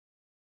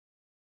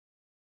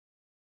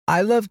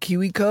 I love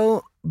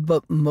KiwiCo,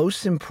 but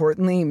most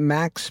importantly,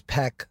 Max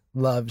Peck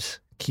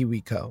loves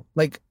KiwiCo.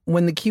 Like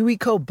when the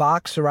KiwiCo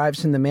box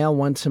arrives in the mail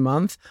once a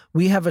month,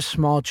 we have a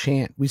small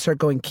chant. We start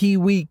going,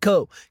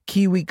 KiwiCo,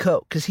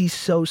 KiwiCo, because he's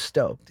so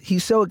stoked.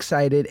 He's so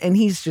excited. And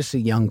he's just a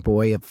young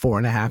boy of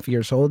 4.5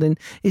 years old. And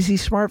is he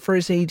smart for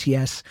his age?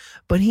 Yes.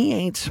 But he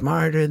ain't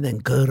smarter than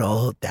good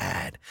old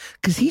dad,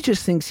 because he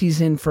just thinks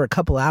he's in for a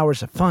couple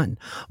hours of fun.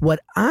 What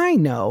I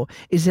know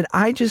is that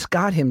I just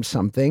got him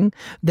something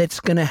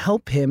that's going to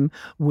help him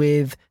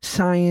with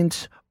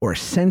science or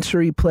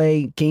sensory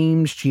play,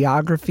 games,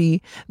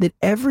 geography, that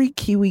every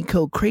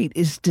KiwiCo crate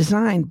is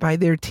designed by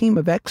their team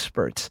of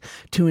experts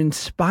to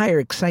inspire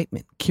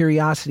excitement,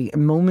 curiosity,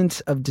 and moments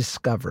of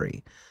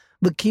discovery.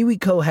 Look,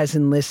 KiwiCo has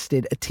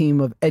enlisted a team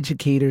of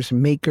educators,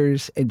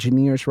 makers,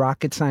 engineers,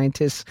 rocket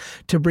scientists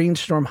to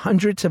brainstorm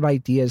hundreds of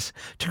ideas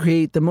to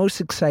create the most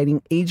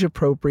exciting,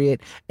 age-appropriate,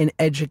 and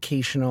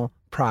educational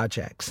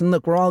projects. And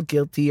look, we're all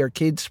guilty. Our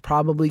kids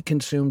probably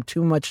consume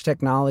too much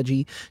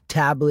technology,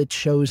 tablets,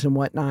 shows, and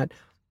whatnot.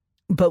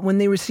 But when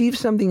they receive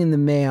something in the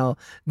mail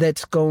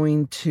that's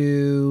going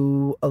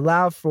to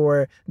allow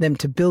for them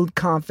to build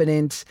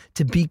confidence,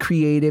 to be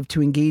creative,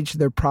 to engage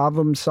their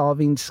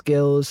problem-solving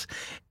skills,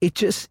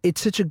 it's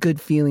such a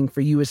good feeling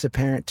for you as a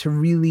parent to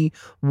really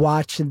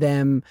watch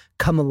them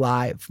come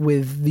alive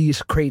with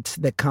these crates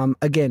that come,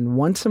 again,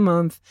 once a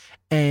month,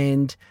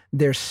 and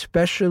they're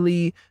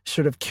specially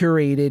sort of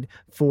curated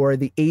for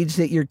the age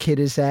that your kid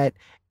is at.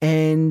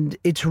 And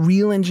it's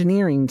real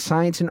engineering,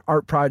 science, and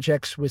art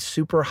projects with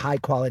super high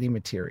quality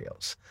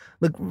materials.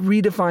 Look,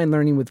 redefine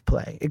learning with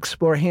play.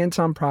 Explore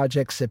hands-on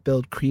projects that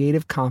build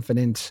creative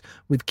confidence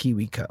with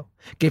KiwiCo.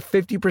 Get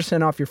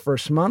 50% off your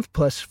first month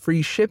plus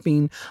free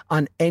shipping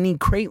on any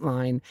crate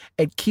line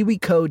at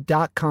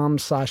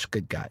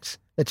kiwico.com/goodguys.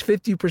 That's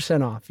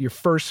 50% off your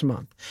first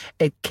month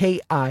at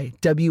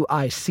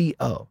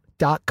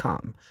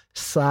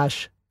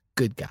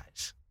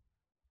kiwico.com/goodguys.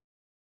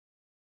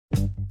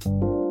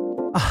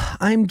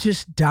 I'm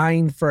just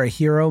dying for a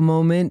hero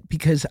moment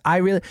because I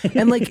really,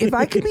 and like, if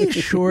I could be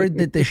assured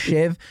that the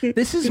shiv,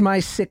 this is my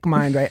sick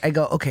mind, right? I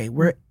go, okay,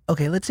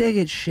 let's say I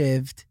get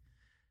shivved.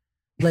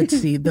 let's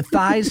see, the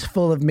thigh's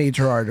full of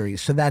major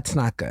arteries, so that's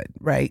not good,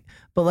 right?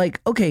 But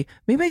like, okay,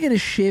 maybe I get a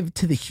shiv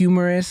to the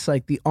humerus,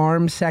 like the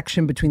arm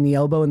section between the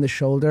elbow and the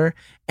shoulder,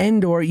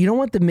 and or you don't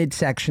want the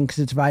midsection because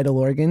it's vital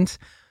organs.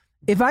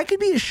 If I could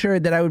be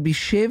assured that I would be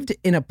shivved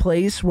in a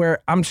place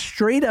where I'm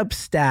straight up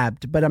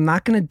stabbed, but I'm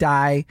not going to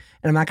die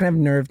and I'm not going to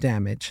have nerve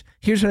damage,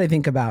 here's what I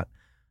think about.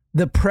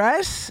 The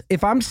press,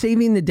 if I'm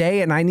saving the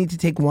day and I need to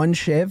take one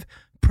shiv,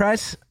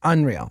 press,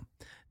 unreal.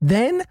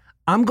 Then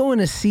I'm going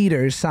to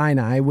Cedars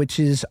Sinai, which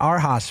is our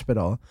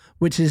hospital,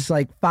 which is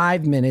like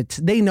 5 minutes.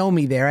 They know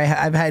me there.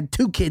 I've had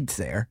 2 kids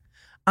there.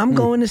 I'm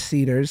going to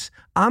Cedars.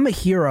 I'm a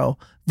hero.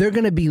 They're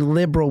going to be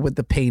liberal with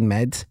the pain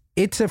meds.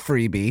 It's a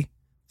freebie,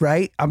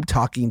 right? I'm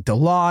talking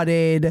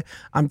Dilaudid.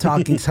 I'm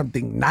talking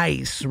something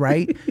nice,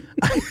 right?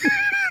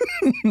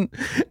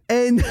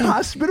 And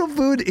hospital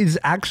food is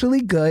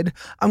actually good.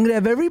 I'm going to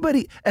have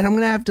everybody, and I'm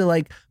going to have to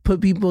like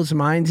put people's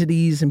minds at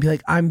ease and be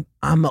like, I'm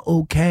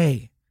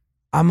okay.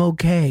 I'm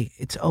okay.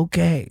 It's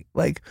okay.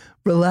 Like,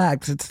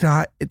 relax. It's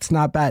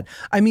not bad.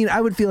 I mean, I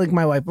would feel like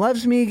my wife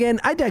loves me again.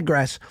 I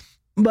digress,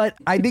 but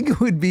I think it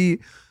would be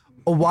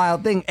a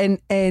wild thing.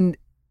 And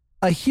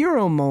a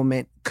hero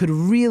moment could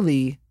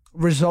really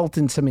result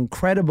in some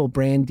incredible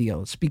brand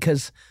deals,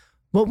 because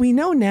what we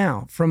know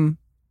now from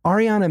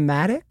Ariana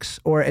Madix,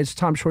 or as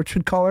Tom Schwartz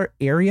would call her,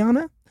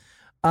 Ariana,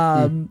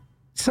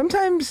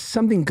 sometimes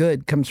something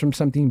good comes from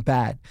something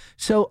bad.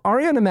 So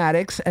Ariana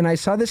Madix, and I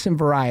saw this in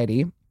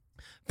Variety,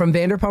 from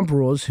Vanderpump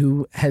Rules,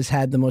 who has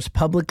had the most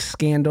public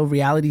scandal,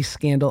 reality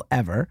scandal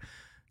ever.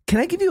 Can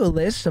I give you a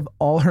list of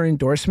all her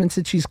endorsements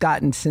that she's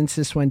gotten since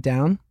this went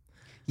down?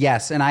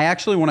 Yes, and I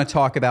actually want to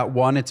talk about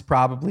one. It's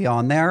probably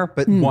on there,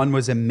 but one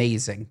was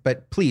amazing.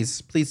 But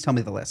please tell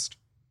me the list.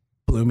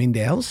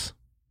 Bloomingdale's.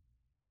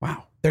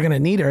 Wow. They're going to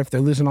need her if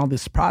they're losing all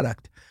this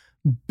product.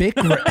 Big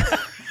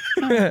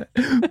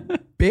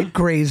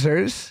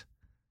Grazers.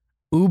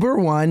 Uber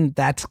One,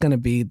 that's going to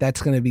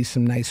be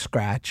some nice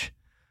scratch.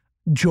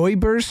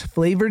 Joyburst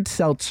flavored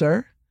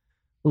seltzer,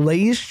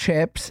 Lay's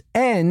chips,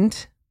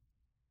 and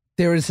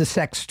there is a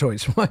sex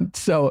toys one.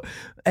 So,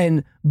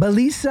 and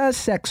Belisa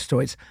sex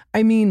toys.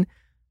 I mean,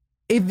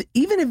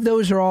 even if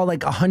those are all like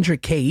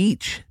 $100K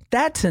each,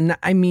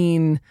 I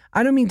mean,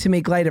 I don't mean to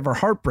make light of her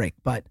heartbreak,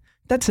 but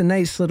that's a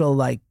nice little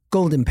like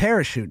golden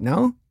parachute,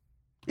 no?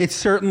 It's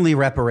certainly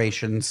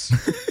reparations.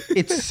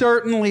 It's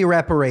certainly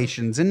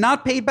reparations, and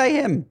not paid by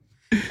him.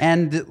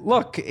 And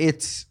look,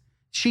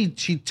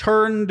 she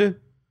turned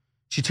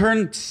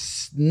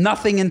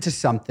nothing into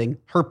something.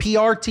 Her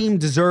PR team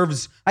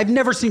deserves, I've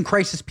never seen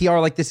crisis PR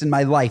like this in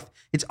my life.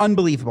 It's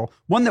unbelievable.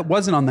 One that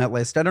wasn't on that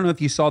list, I don't know if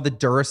you saw the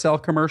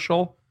Duracell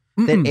commercial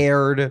that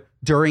aired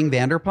during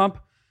Vanderpump.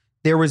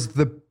 There was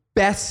the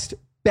best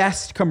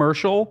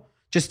commercial,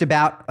 just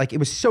about, like, it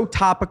was so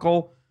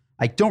topical.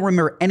 I don't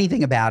remember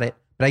anything about it,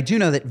 but I do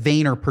know that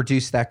Vayner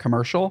produced that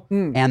commercial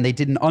and they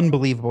did an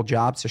unbelievable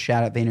job. So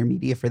shout out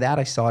VaynerMedia for that.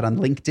 I saw it on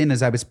LinkedIn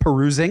as I was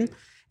perusing,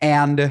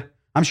 and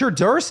I'm sure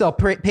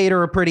Duracell paid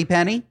her a pretty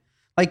penny.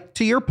 Like,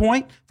 to your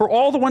point, for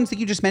all the ones that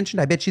you just mentioned,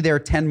 I bet you there are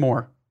 10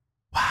 more.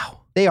 Wow.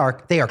 They are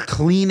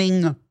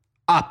cleaning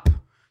up.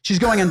 She's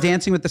going on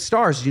Dancing with the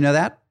Stars. Did you know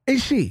that?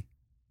 Is she?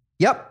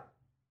 Yep.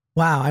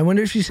 Wow. I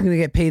wonder if she's going to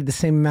get paid the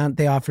same amount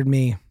they offered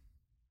me.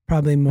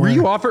 Probably more.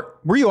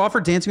 Were you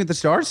offered Dancing with the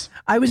Stars?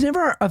 I was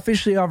never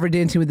officially offered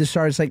Dancing with the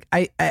Stars. Like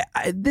I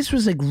this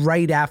was like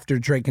right after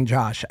Drake and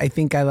Josh. I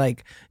think I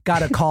like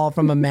got a call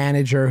from a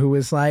manager who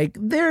was like,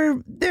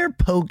 they're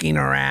poking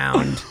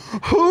around.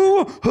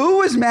 Who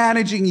was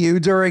managing you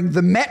during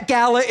the Met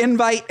Gala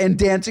invite and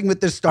Dancing with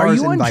the Stars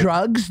invite? Are you on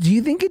drugs? Do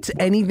you think it's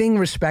anything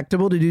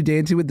respectable to do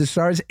Dancing with the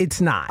Stars? It's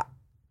not.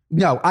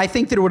 No, I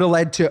think that it would have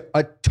led to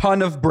a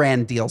ton of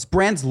brand deals.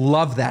 Brands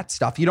love that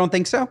stuff. You don't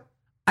think so?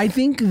 I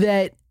think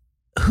that,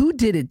 who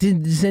did it?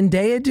 Did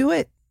Zendaya do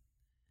it?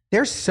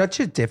 There's such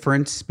a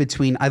difference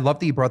between, I love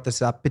that you brought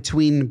this up,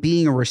 between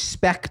being a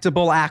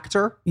respectable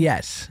actor.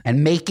 Yes.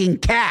 And making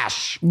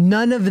cash.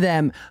 None of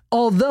them.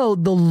 Although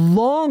the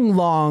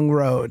long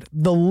road,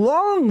 the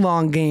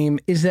long game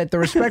is that the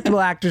respectable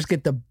actors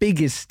get the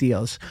biggest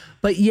deals.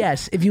 But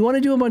yes, if you want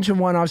to do a bunch of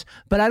one-offs,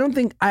 but I don't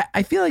think,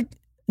 I feel like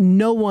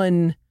no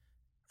one,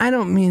 I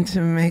don't mean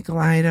to make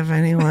light of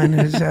anyone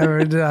who's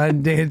ever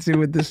done Dancing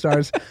with the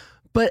Stars,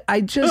 but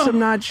I just am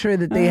not sure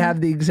that they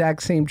have the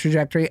exact same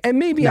trajectory. And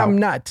maybe I'm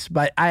nuts,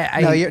 but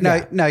you're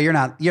not.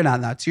 You're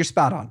not nuts. You're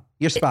spot on.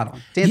 You're spot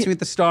on. Dancing with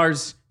the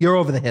Stars, you're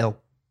over the hill.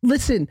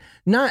 Listen,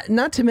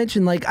 not to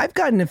mention, like, I've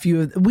gotten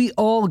we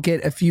all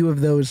get a few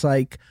of those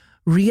like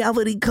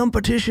reality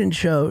competition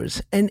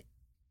shows, and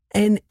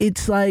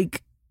it's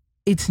like,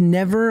 it's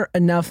never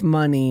enough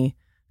money,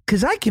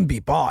 because I can be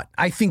bought.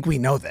 I think we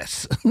know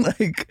this.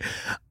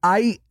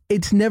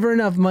 It's never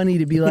enough money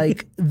to be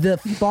like, the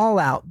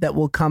fallout that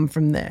will come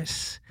from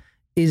this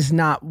is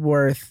not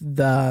worth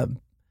the,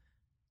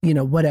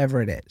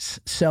 whatever it is.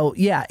 So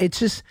yeah, it's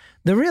just,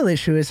 the real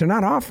issue is they're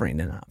not offering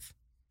enough.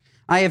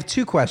 I have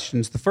 2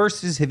 questions. The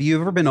first is, have you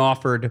ever been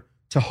offered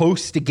to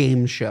host a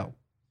game show?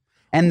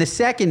 And the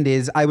second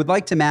is, I would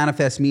like to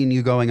manifest me and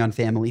you going on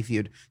Family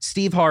Feud.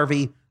 Steve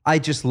Harvey, I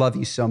just love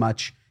you so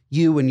much.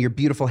 You and your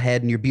beautiful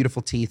head and your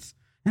beautiful teeth.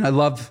 And I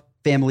love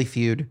Family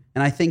Feud.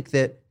 And I think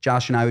that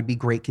Josh and I would be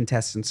great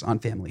contestants on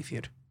Family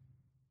Feud.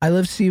 I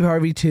love Steve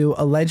Harvey too.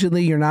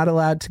 Allegedly, you're not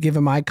allowed to give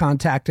him eye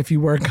contact if you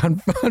work on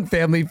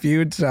Family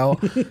Feud. So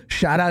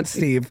shout out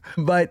Steve.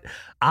 But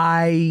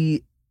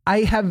I'm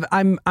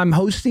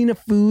hosting a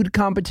food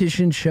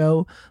competition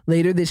show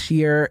later this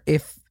year.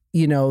 If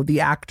the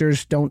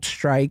actors don't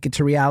strike, it's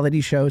a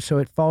reality show, so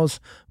it falls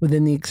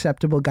within the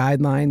acceptable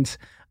guidelines.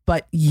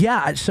 But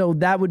yeah, so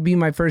that would be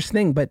my first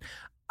thing. But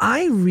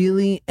I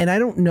really, and I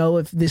don't know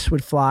if this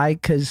would fly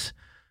because,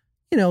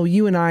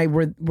 you and I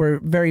were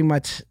very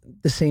much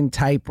the same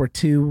type. We're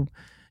two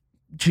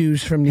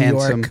Jews from New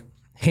York,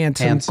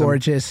 handsome,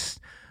 gorgeous,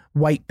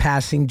 white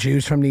passing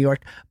Jews from New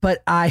York.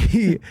 But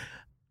I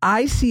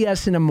see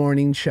us in a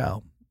morning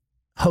show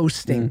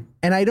hosting,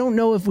 and I don't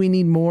know if we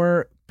need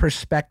more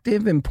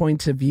perspective and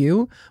points of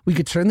view. We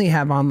could certainly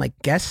have on like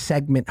guest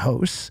segment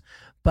hosts,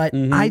 but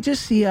I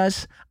just see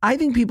us. I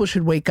think people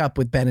should wake up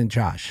with Ben and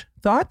Josh.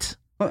 Thoughts?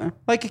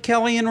 Like a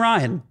Kelly and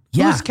Ryan.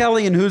 Yeah. Who's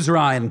Kelly and who's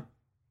Ryan?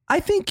 I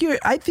think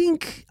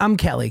I'm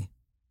Kelly.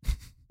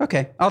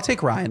 Okay, I'll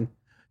take Ryan.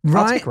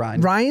 I'll take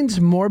Ryan.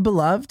 Ryan's more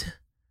beloved,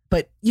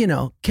 but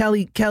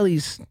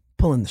Kelly's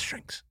pulling the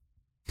strings.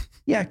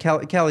 Yeah,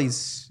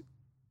 Kelly's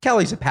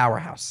a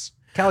powerhouse.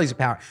 Kelly's a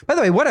power. By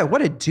the way,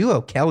 what a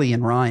duo, Kelly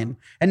and Ryan.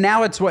 And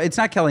now it's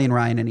not Kelly and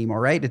Ryan anymore,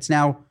 right? It's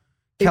now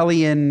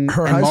Kelly and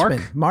her and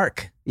husband,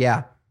 Mark.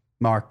 Yeah,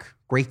 Mark,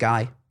 great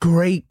guy.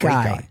 Great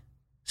guy.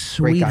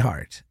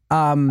 Sweetheart.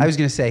 I was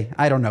going to say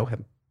I don't know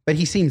him, but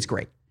he seems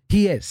great.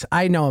 He is.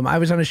 I know him. I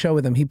was on a show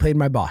with him. He played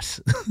my boss.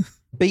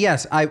 But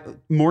yes,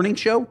 morning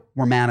show,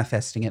 we're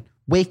manifesting it.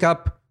 Wake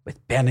up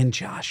with Ben and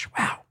Josh.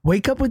 Wow.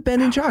 Wake up with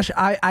Ben and Josh.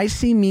 I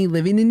see me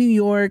living in New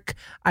York.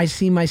 I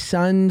see my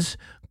sons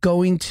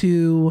going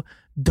to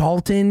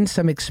Dalton,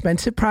 some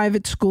expensive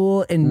private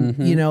school, and,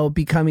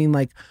 becoming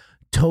like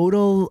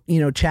total,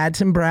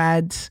 Chads and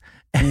Brads.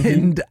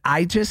 And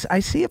I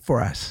see it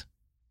for us.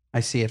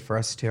 I see it for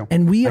us too.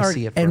 And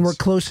we're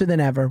closer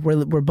than ever.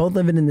 We're both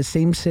living in the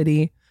same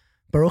city.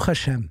 Baruch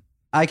Hashem.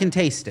 I can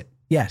taste it.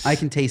 Yes. I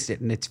can taste it,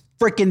 and it's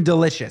freaking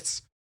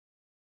delicious.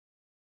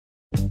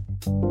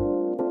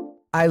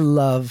 I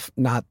love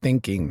not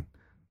thinking.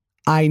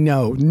 I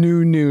know,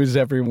 new news,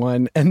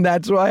 everyone. And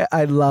that's why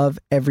I love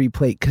Every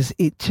Plate, because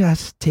it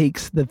just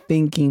takes the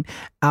thinking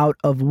out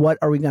of what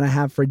are we going to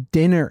have for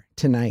dinner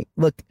tonight.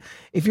 Look,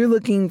 if you're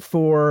looking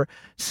for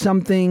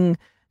something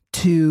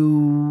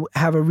to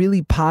have a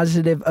really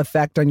positive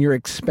effect on your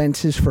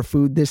expenses for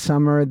food this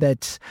summer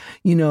that's,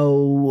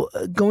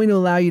 going to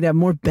allow you to have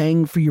more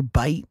bang for your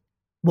bite,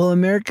 well,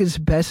 America's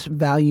Best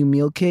Value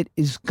Meal Kit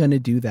is going to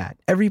do that.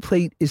 Every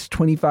Plate is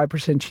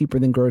 25% cheaper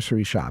than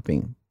grocery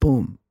shopping.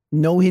 Boom.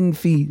 No hidden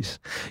fees.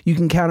 You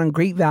can count on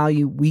great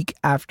value week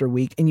after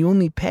week, and you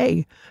only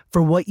pay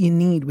for what you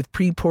need with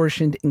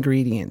pre-portioned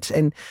ingredients.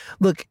 And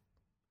look,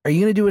 are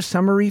you going to do a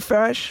summer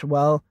refresh?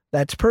 Well,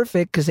 that's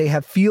perfect because they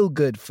have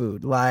feel-good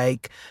food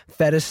like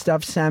feta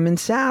stuffed salmon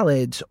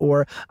salads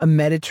or a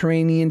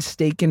Mediterranean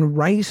steak and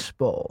rice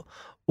bowl.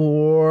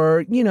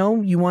 Or,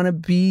 you want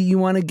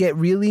to get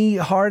really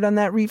hard on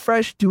that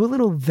refresh, do a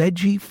little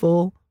veggie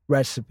full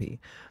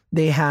recipe.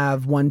 They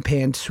have one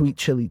pan sweet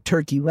chili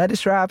turkey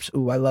lettuce wraps.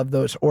 Ooh, I love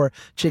those. Or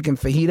chicken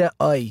fajita.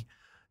 Ay,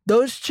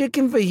 those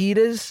chicken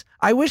fajitas,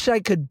 I wish I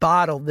could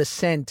bottle the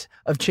scent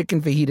of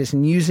chicken fajitas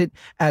and use it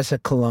as a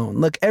cologne.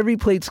 Look, Every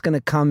Plate's going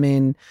to come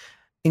in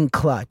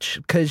clutch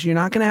because you're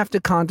not going to have to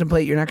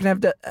contemplate. You're not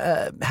going to have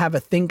to have a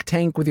think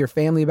tank with your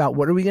family about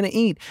what are we going to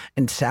eat.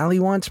 And Sally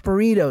wants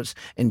burritos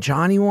and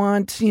Johnny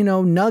wants,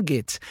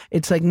 nuggets.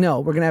 It's like, no,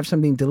 we're going to have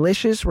something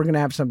delicious. We're going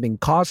to have something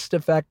cost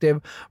effective.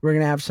 We're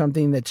going to have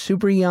something that's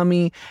super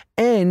yummy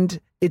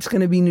and it's going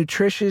to be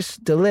nutritious,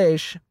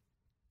 delish.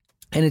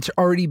 And it's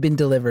already been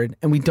delivered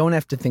and we don't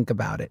have to think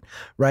about it,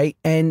 right?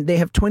 And they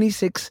have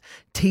 26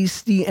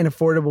 tasty and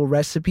affordable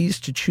recipes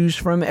to choose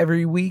from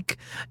every week,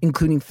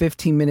 including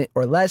 15-minute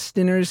or less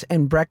dinners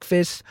and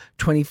breakfasts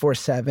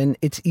 24/7.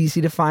 It's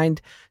easy to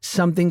find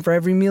something for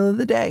every meal of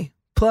the day.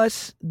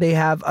 Plus, they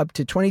have up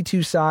to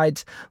 22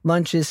 sides,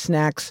 lunches,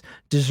 snacks,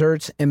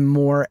 desserts, and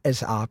more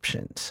as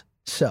options.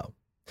 So,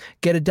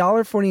 get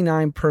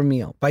 $1.49 per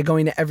meal by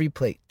going to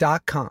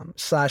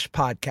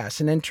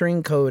everyplate.com/podcast and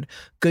entering code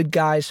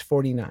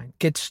GoodGuys49.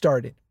 Get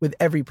started with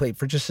Every Plate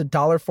for just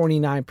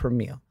 $1.49 per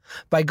meal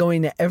by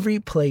going to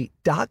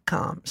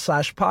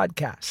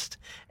everyplate.com/podcast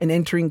and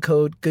entering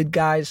code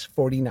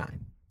GoodGuys49.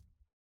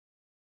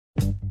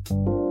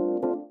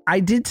 I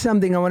did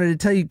something I wanted to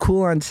tell you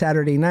cool on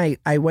Saturday night.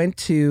 I went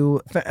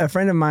to a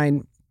friend of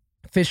mine,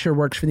 Fisher,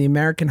 works for the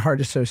American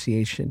Heart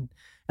Association.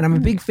 And I'm a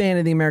big fan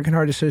of the American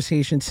Heart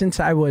Association since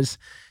I was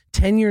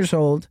 10 years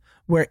old,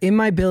 where in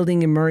my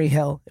building in Murray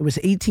Hill, it was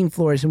 18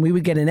 floors, and we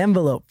would get an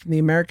envelope from the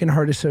American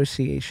Heart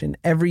Association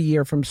every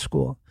year from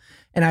school.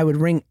 And I would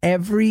ring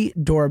every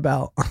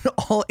doorbell on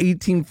all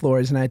 18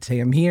 floors, and I'd say,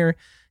 I'm here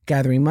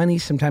gathering money.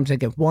 Sometimes I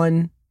get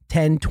 1,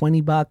 $10,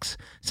 $20.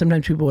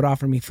 Sometimes people would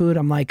offer me food.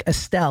 I'm like,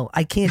 Estelle,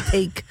 I can't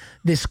take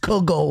this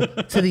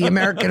Kugel to the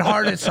American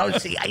Heart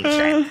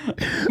Association.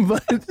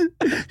 But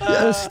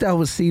Estelle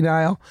was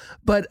senile.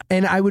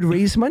 And I would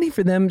raise money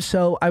for them.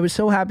 So I was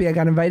so happy I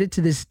got invited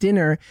to this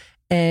dinner.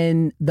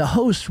 And the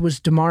host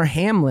was Damar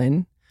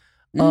Hamlin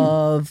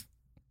of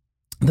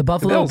the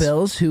Buffalo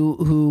Bills,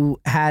 who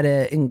had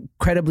an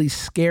incredibly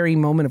scary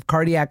moment of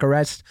cardiac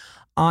arrest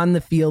on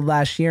the field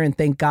last year, and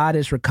thank God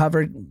is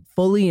recovered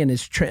fully and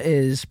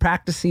is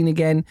practicing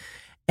again.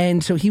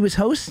 And so he was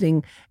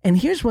hosting. And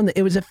here's one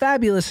it was a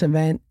fabulous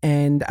event,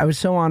 and I was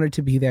so honored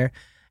to be there.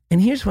 And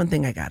here's one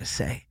thing I gotta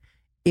say: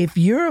 if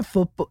you're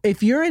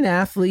an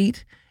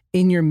athlete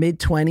in your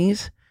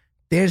mid-20s,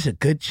 there's a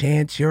good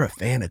chance you're a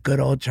fan of good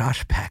old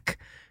Josh Peck.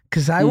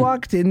 Because I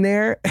walked in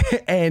there,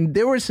 and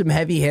there were some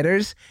heavy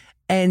hitters,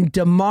 and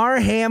Damar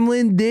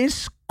Hamlin,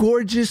 this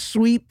gorgeous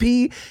sweet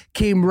pea,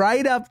 came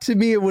right up to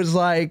me. It was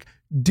like,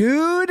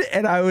 dude.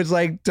 And I was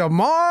like,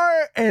 Damar.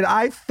 And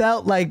I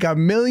felt like $1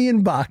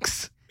 million.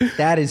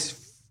 That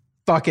is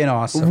fucking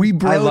awesome. We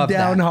broke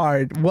down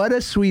hard. What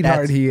a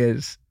sweetheart he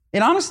is.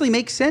 It honestly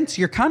makes sense.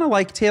 You're kind of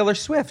like Taylor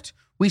Swift.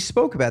 We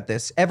spoke about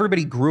this.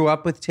 Everybody grew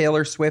up with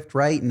Taylor Swift,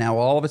 right? And now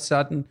all of a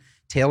sudden,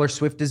 Taylor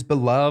Swift is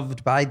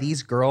beloved by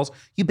these girls.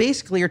 You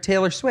basically are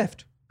Taylor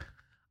Swift.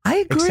 I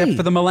agree. Except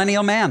for the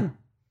millennial man.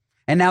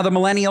 And now the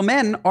millennial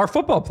men are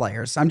football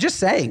players. I'm just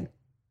saying.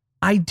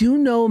 I do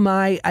know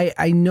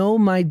I know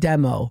my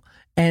demo.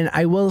 And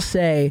I will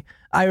say,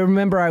 I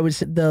remember I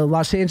was the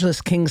Los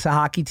Angeles Kings, the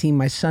hockey team.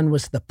 My son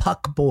was the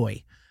puck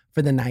boy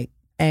for the night.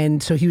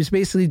 And so he was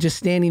basically just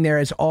standing there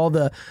as all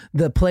the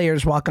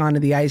players walk onto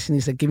the ice, and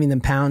he's like giving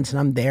them pounds, and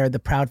I'm there, the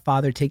proud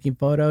father, taking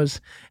photos.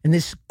 And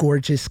this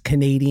gorgeous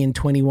Canadian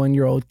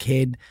 21-year-old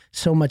kid,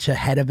 so much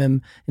ahead of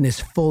him in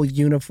his full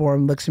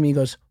uniform, looks at me and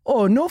goes,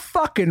 "Oh, no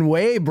fucking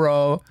way,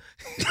 bro."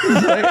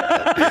 He's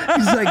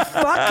like,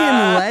 fucking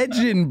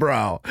legend,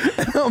 bro.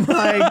 And I'm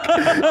like,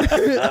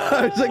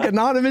 I was like,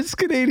 anonymous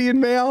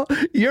Canadian male,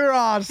 you're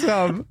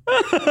awesome.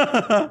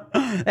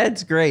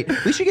 That's great.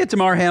 We should get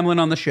Damar Hamlin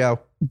on the show.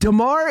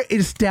 Damar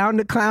is down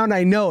to clown.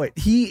 I know it.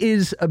 He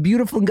is a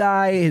beautiful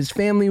guy. His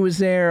family was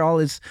there, all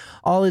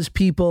his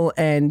people,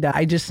 and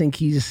I just think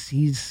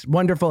he's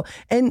wonderful.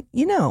 And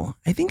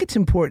I think it's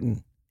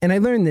important. And I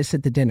learned this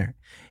at the dinner.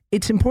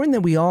 It's important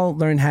that we all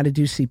learn how to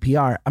do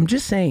CPR. I'm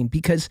just saying,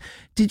 because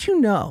did you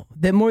know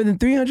that more than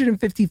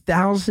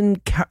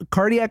 350,000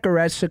 cardiac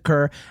arrests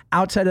occur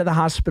outside of the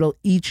hospital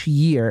each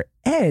year?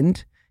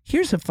 And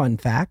here's a fun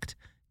fact.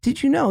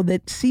 Did you know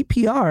that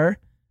CPR,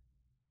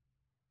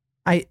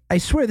 I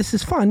swear this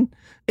is fun.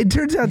 It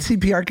turns out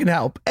CPR can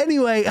help.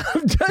 Anyway,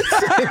 I'm just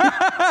saying.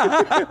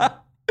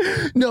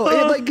 No,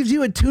 it gives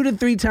you a 2 to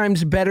 3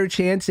 times better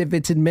chance if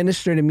it's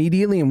administered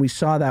immediately. And we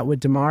saw that with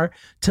Damar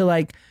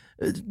to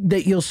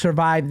that you'll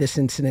survive this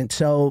incident.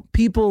 So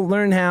people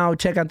learn how.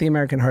 Check out the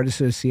American Heart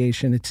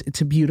Association.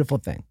 It's a beautiful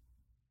thing.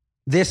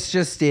 This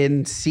just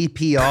in,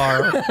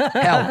 CPR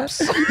helps.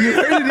 You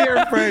heard it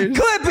here first.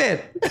 Clip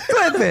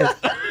it.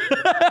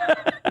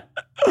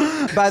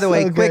 By the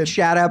way, quick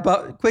shout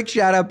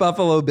out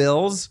Buffalo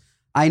Bills.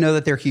 I know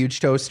that they're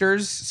huge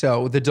toasters.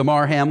 So the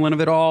Damar Hamlin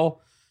of it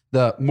all,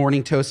 the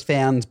Morning Toast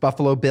fans,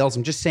 Buffalo Bills.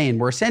 I'm just saying,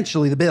 we're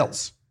essentially the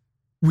Bills.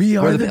 We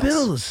are the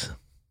Bills.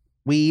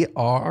 We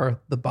are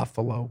the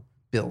Buffalo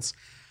Bills.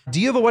 Do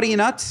you have a What Are You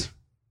Nuts?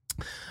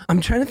 I'm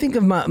trying to think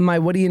of my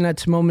What Are You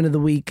Nuts moment of the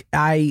week.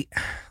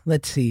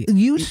 Let's see.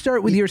 You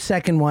start with your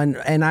second one,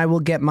 and I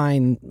will get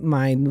mine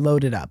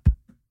loaded up.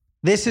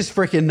 This is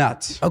freaking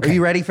nuts. Okay. Are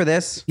you ready for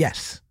this?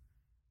 Yes.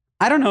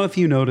 I don't know if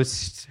you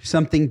noticed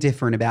something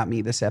different about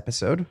me this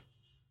episode,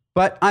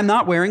 but I'm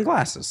not wearing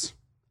glasses.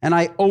 And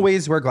I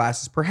always wear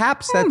glasses.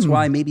 Perhaps that's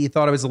why maybe you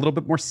thought I was a little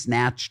bit more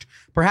snatched.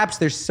 Perhaps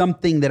there's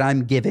something that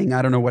I'm giving.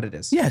 I don't know what it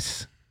is.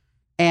 Yes.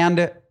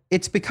 And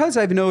it's because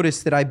I've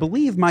noticed that I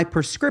believe my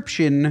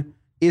prescription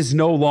is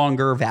no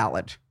longer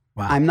valid.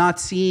 Wow. I'm not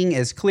seeing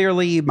as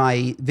clearly.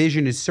 My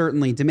vision is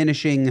certainly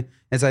diminishing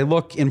as I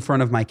look in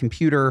front of my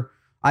computer.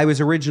 I was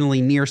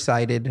originally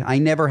nearsighted. I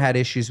never had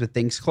issues with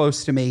things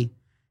close to me.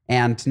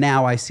 And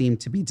now I seem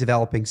to be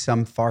developing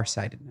some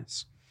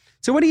farsightedness.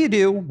 So what do you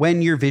do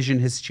when your vision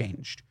has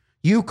changed?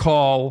 You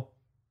call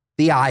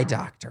the eye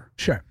doctor.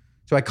 Sure.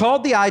 So I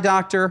called the eye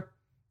doctor,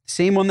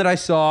 same one that I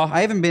saw. I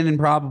haven't been in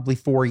probably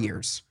 4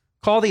 years.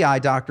 Call the eye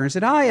doctor and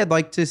said, "Hi, I'd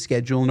like to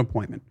schedule an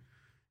appointment."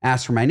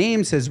 Asked for my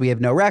name, says we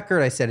have no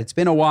record. I said, it's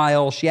been a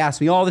while. She asked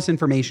me all this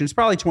information. It's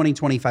probably 20,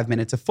 25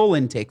 minutes, a full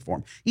intake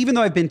form, even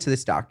though I've been to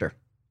this doctor.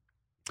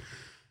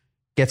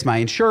 Gets my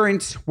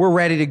insurance. We're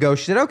ready to go.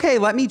 She said, "Okay,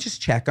 let me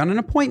just check on an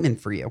appointment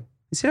for you."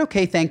 I said,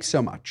 "Okay, thanks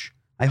so much."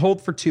 I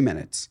hold for 2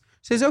 minutes.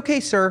 She says, "Okay,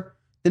 sir,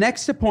 the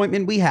next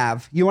appointment we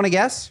have," you want to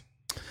guess?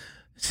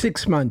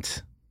 6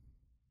 months.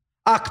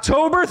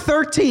 October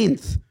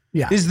 13th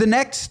is the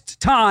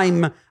next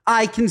time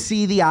I can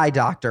see the eye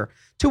doctor.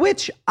 To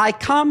which I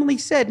calmly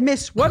said,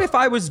 "Miss, what if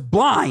I was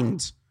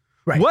blind?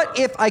 Right. What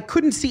if I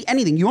couldn't see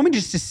anything? You want me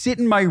just to sit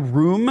in my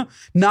room,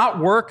 not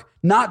work,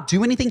 not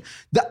do anything?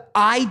 The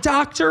eye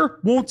doctor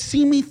won't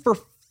see me for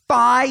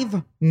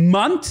 5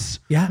 months?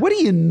 Yeah. What are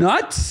you,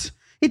 nuts?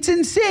 It's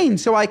insane.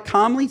 So I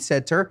calmly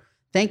said to her,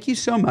 thank you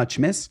so much,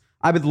 miss.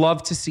 I would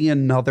love to see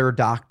another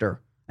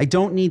doctor. I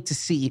don't need to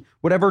see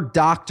whatever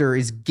doctor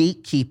is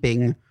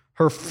gatekeeping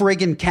her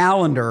friggin'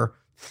 calendar.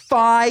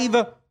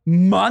 5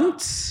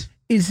 months?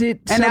 Is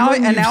it And now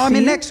someone you've I'm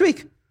in seen? next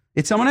week.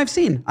 It's someone I've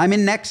seen. I'm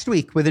in next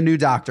week with a new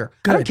doctor.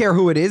 I don't Good. care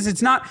who it is.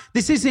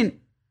 This isn't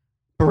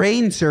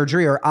brain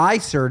surgery or eye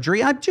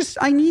surgery. I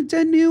need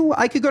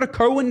I could go to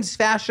Cohen's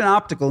Fashion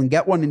Optical and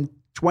get one in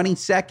 20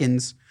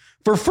 seconds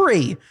for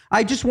free.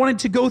 I just wanted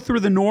to go through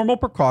the normal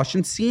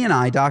precautions, see an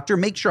eye doctor,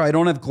 make sure I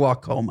don't have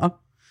glaucoma.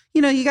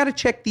 You got to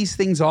check these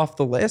things off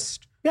the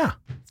list. Yeah.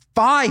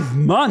 5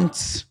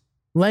 months.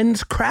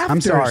 Lens crafters,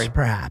 I'm sorry.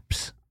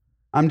 perhaps.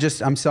 I'm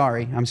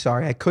sorry.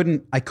 I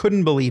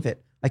couldn't believe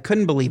it. I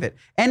couldn't believe it.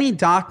 Any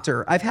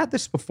doctor, I've had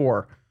this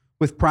before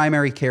with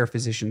primary care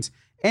physicians.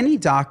 Any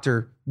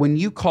doctor, when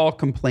you call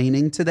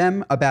complaining to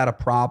them about a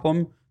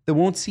problem that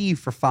won't see you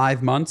for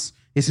 5 months,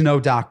 is no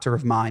doctor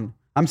of mine.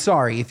 I'm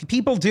sorry. If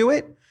people do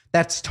it,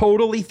 that's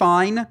totally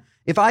fine.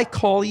 If I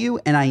call you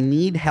and I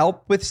need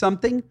help with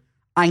something,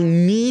 I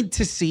need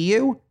to see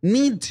you,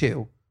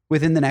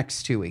 within the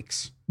next 2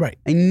 weeks. Right.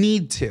 I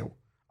need to.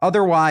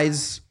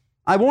 Otherwise,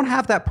 I won't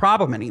have that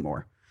problem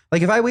anymore.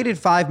 Like if I waited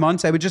 5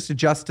 months, I would just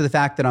adjust to the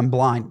fact that I'm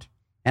blind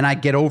and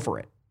I'd get over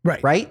it.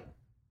 Right. Right?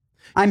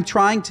 I'm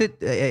trying to,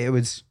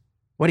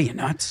 what are you,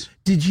 nuts?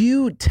 Did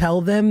you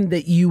tell them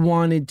that you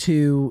wanted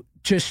to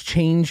just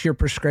change your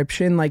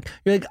prescription? Like,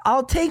 you're like,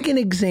 I'll take an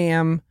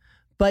exam,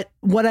 but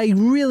what I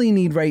really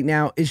need right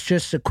now is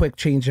just a quick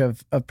change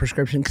of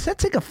prescription. Because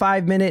that's like a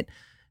 5-minute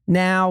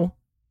now,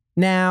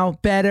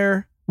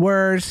 better,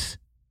 worse,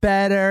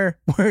 better,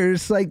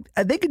 worse. Like,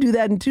 they could do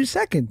that in 2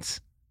 seconds.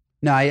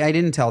 No, I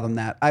didn't tell them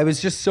that. I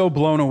was just so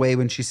blown away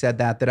when she said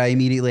that I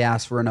immediately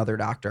asked for another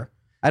doctor.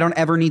 I don't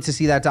ever need to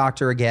see that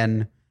doctor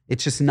again.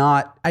 It's just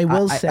not. I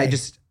will say,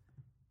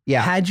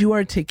 yeah. Had you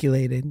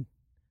articulated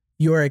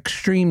your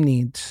extreme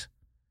needs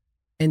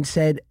and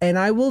said, and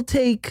I will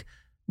take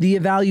the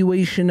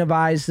evaluation of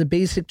eyes, the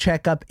basic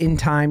checkup in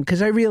time,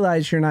 because I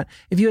realize you're not,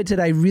 if you had said,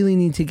 I really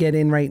need to get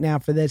in right now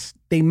for this,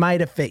 they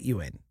might have fit you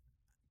in.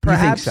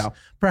 Perhaps, you think so?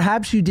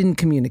 Perhaps you didn't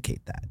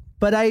communicate that.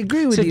 But I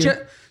agree with you.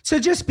 So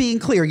just being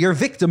clear, you're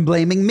victim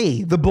blaming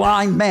me, the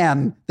blind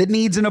man that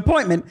needs an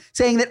appointment,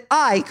 saying that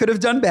I could have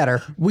done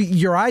better.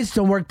 Your eyes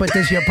don't work, but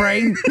does your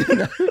brain?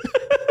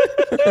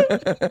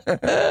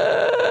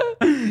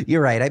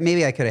 You're right.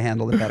 Maybe I could have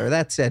handled it better.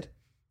 That said,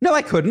 no,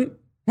 I couldn't.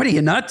 What are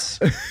you, nuts?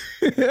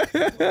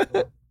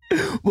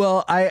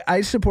 Well, I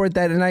support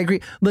that, and I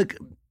agree. Look,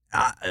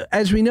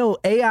 as we know,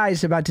 AI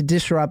is about to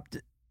disrupt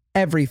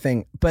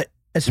everything, but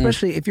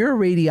especially if you're a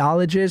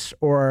radiologist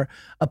or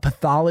a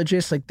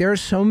pathologist, like there are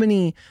so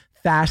many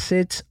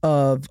facets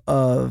of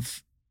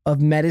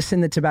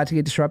medicine that's about to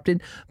get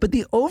disrupted, but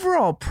the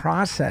overall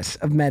process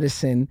of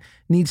medicine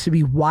needs to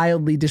be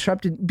wildly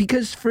disrupted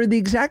because for the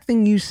exact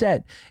thing you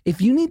said,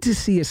 if you need to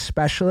see a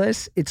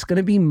specialist, it's going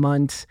to be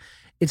months.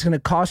 It's going to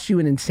cost you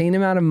an insane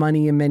amount of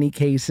money in many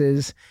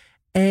cases.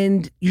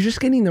 And you're just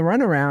getting the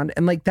runaround.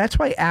 And like, that's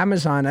why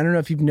Amazon, I don't know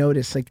if you've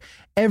noticed, like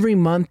every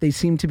month they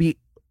seem to be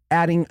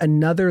adding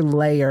another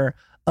layer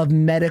of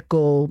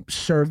medical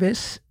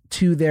service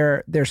to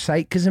their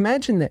site. Because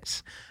imagine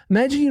this.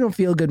 Imagine you don't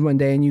feel good one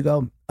day and you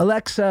go,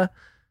 Alexa,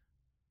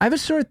 I have a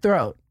sore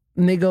throat.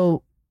 And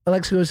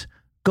Alexa goes,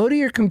 go to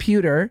your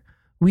computer.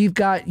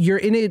 You're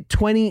in a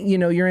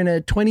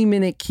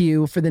 20-minute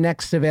queue for the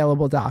next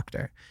available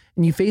doctor.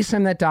 And you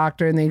FaceTime that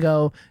doctor and they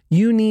go,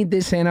 you need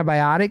this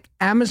antibiotic.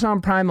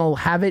 Amazon Prime will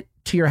have it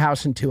to your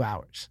house in 2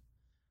 hours.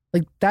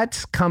 Like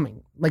that's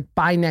coming, like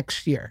by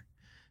next year.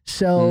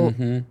 So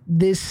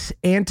this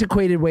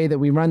antiquated way that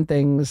we run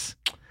things,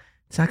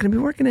 it's not going to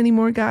be working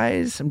anymore,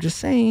 guys. I'm just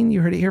saying,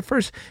 you heard it here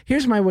first.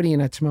 Here's my Woody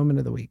and Nuts moment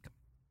of the week.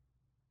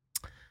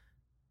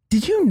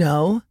 Did you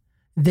know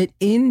that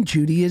in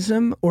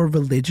Judaism or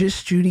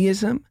religious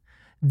Judaism,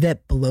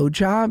 that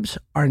blowjobs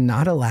are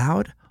not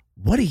allowed?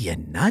 What are you,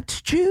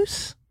 nuts,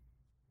 Juice?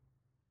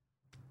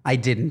 I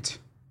didn't.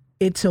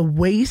 It's a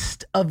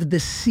waste of the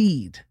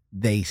seed,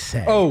 they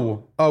say.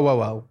 Oh.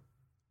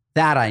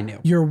 That I knew.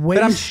 You're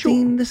wasting but I'm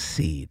sure, the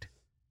seed.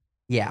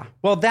 Yeah.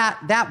 Well,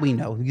 that we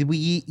know.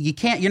 You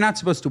can't. You're not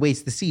supposed to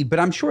waste the seed. But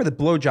I'm sure that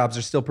blowjobs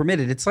are still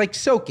permitted. It's like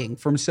soaking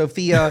from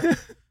Sophia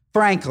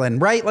Franklin,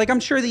 right? Like I'm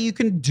sure that you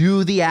can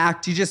do the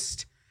act. You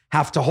just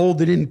have to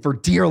hold it in for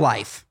dear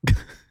life.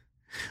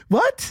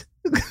 What?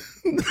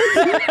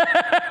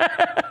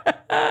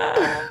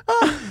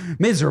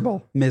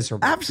 Miserable.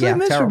 Absolutely Yeah,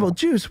 miserable. terrible.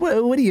 Juice, what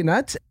are you,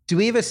 nuts? Do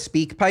we have a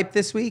speak pipe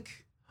this week?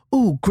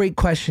 Ooh, great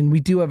question.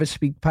 We do have a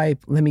speak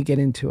pipe. Let me get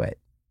into it.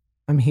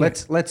 I'm here.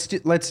 Let's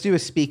do a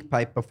speak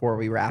pipe before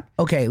we wrap.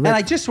 Okay. And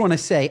I just want to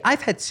say,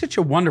 I've had such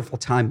a wonderful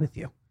time with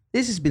you.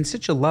 This has been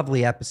such a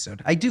lovely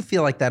episode. I do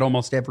feel like that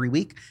almost every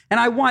week. And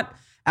I want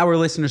our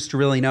listeners to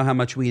really know how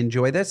much we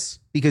enjoy this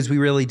because we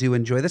really do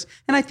enjoy this.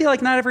 And I feel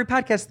like not every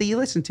podcast that you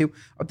listen to,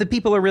 the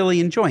people are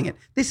really enjoying it.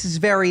 This is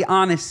very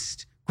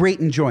honest, great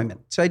enjoyment.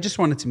 So I just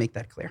wanted to make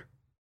that clear.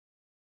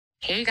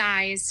 Hey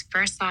guys,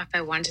 first off,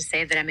 I want to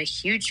say that I'm a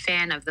huge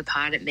fan of the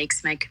pod. It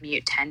makes my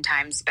commute 10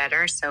 times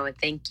better. So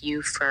thank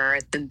you for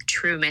the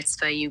true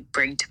mitzvah you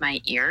bring to my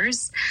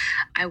ears.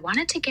 I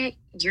wanted to get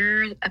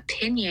your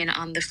opinion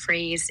on the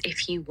phrase, if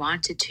he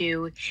wanted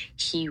to,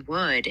 he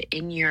would.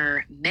 In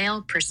your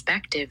male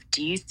perspective,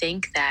 do you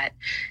think that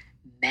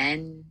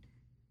men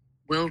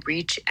will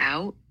reach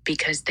out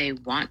because they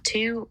want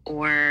to,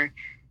 or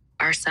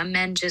are some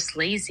men just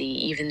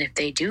lazy even if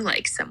they do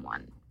like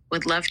someone?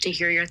 Would love to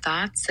hear your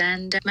thoughts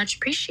and much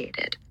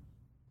appreciated.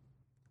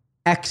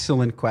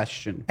 Excellent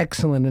question.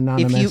 Excellent,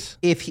 Anonymous.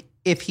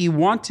 If he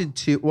wanted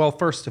to, well,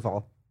 first of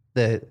all,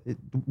 the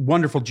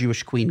wonderful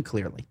Jewish queen,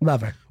 clearly.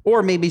 Love her.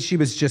 Or maybe she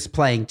was just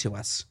playing to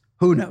us.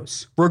 Who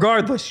knows?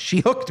 Regardless, she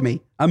hooked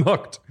me. I'm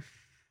hooked.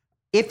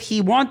 If he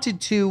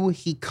wanted to,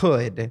 he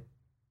could,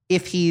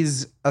 if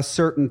he's a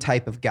certain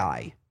type of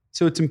guy.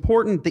 So it's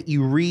important that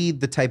you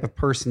read the type of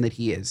person that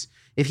he is.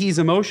 If he's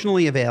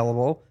emotionally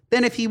available,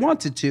 then if he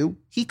wanted to,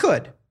 he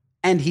could.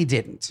 And he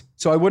didn't.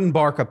 So I wouldn't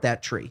bark up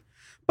that tree.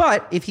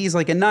 But if he's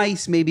like a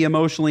nice, maybe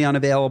emotionally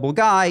unavailable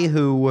guy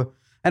who,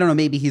 I don't know,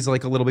 maybe he's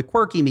like a little bit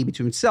quirky, maybe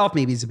to himself,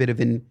 maybe he's a bit of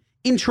an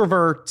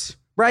introvert,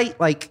 right?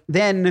 Like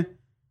then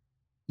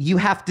you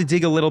have to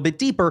dig a little bit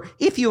deeper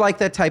if you like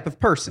that type of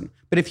person.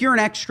 But if you're an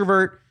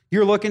extrovert,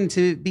 you're looking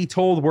to be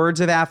told words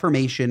of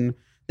affirmation,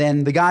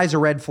 then the guy's a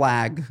red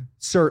flag,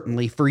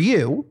 certainly for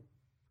you.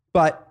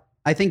 But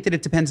I think that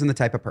it depends on the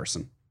type of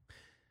person.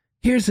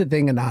 Here's the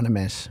thing,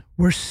 Anonymous.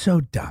 We're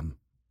so dumb.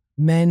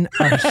 Men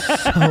are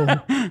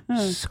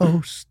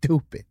so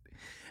stupid.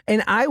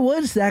 And I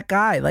was that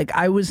guy. Like,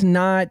 I was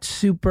not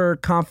super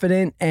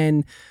confident.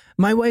 And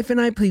my wife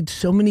and I played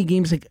so many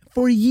games, like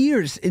for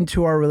years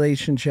into our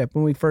relationship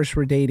when we first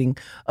were dating,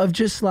 of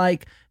just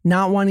like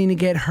not wanting to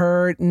get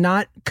hurt,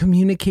 not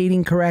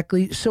communicating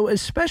correctly. So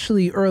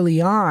especially early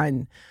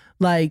on,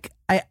 like,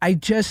 I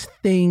just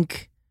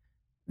think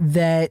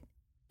that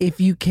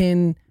if you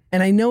can,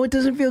 and I know it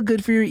doesn't feel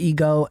good for your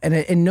ego,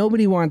 and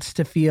nobody wants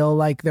to feel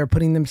like they're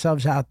putting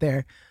themselves out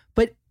there,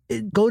 but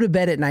go to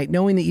bed at night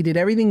knowing that you did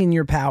everything in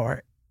your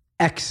power.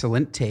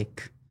 Excellent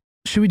take.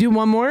 Should we do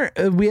one more?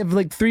 We have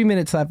like 3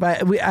 minutes left. I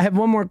have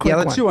one more quick one.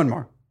 Yeah, let's do one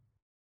more.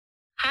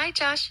 Hi,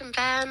 Josh and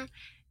Ben.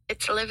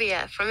 It's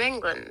Olivia from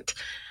England.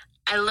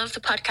 I love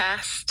the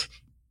podcast.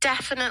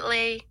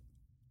 Definitely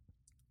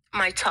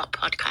my top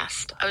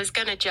podcast. I was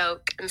going to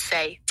joke and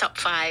say top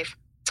 5.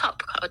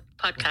 Top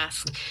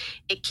podcast.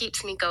 It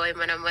keeps me going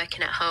when I'm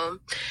working at home.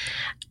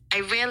 I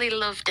really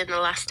loved in the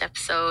last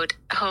episode,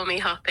 Homie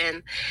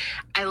Hopping.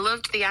 I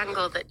loved the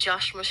angle that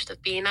Josh must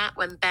have been at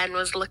when Ben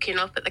was looking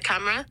up at the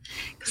camera,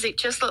 because it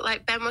just looked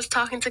like Ben was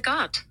talking to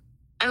God.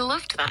 I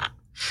loved that.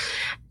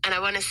 And I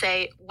want to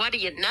say, what are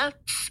your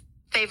nuts?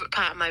 Favorite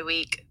part of my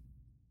week.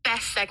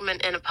 Best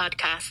segment in a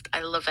podcast.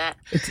 I love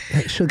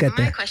it. She'll get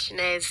there. My question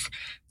is,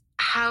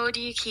 how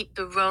do you keep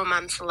the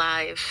romance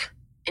alive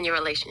in your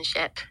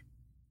relationship?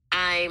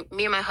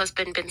 Me and my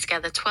husband been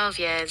together 12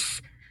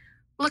 years.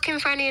 Looking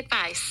for any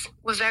advice.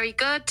 We're very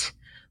good,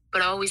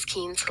 but always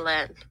keen to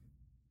learn.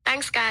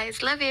 Thanks,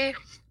 guys. Love you.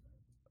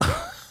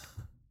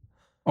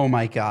 Oh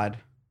my God.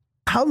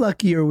 How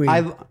lucky are we?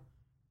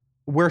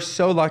 We're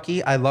so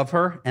lucky. I love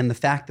her. And the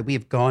fact that we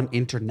have gone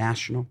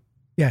international.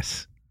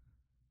 Yes.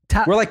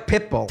 We're like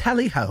Pitbull.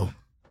 Tally-ho.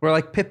 We're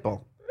like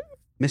Pitbull.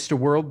 Mr.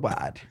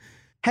 Worldwide.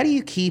 How do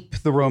you keep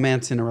the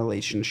romance in a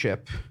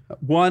relationship?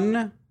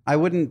 One, I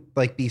wouldn't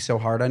like be so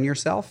hard on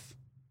yourself.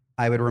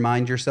 I would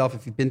remind yourself,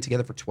 if you've been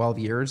together for 12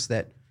 years,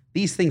 that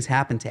these things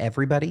happen to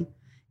everybody.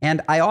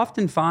 And I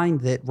often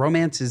find that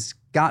romance is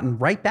gotten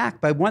right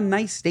back by one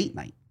nice date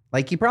night.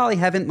 Like, you probably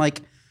haven't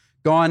like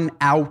gone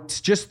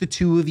out, just the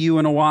two of you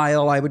in a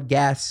while, I would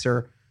guess,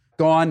 or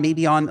gone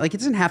maybe on, like, it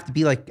doesn't have to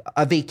be like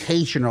a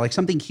vacation or like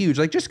something huge.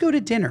 Like, just go to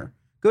dinner.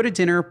 Go to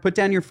dinner, put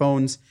down your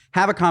phones,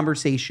 have a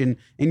conversation,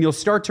 and you'll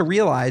start to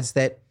realize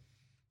that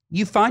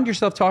you find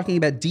yourself talking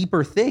about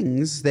deeper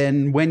things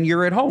than when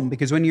you're at home.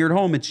 Because when you're at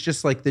home, it's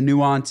just like the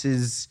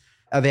nuances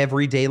of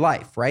everyday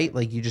life, right?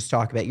 Like, you just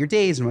talk about your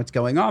days and what's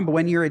going on. But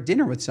when you're at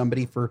dinner with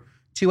somebody for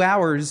 2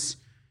 hours,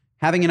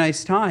 having a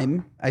nice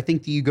time, I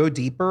think that you go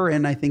deeper,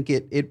 and I think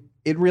it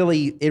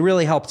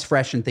really helps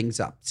freshen things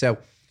up. So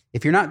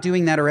if you're not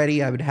doing that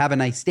already, I would have a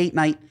nice date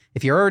night.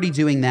 If you're already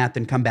doing that,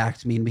 then come back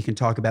to me and we can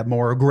talk about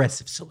more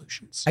aggressive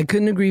solutions. I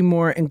couldn't agree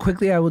more. And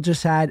quickly, I will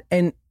just add,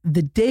 and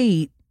the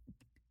date,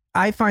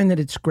 I find that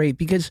it's great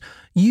because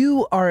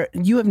you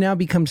have now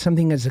become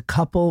something as a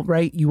couple,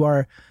 right? You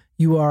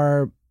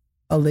are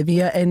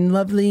Olivia and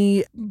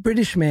lovely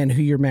British man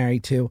who you're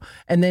married to.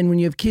 And then when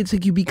you have kids,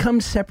 like, you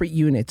become separate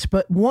units.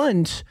 But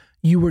once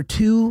you were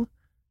two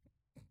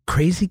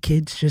crazy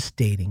kids just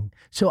dating.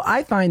 So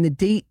I find the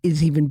date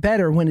is even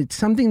better when it's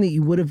something that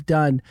you would have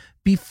done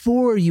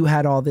before you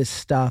had all this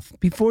stuff,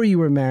 before you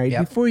were married,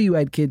 Yep. before you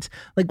had kids.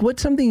 Like,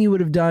 what's something you would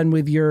have done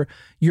with your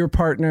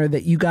partner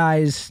that you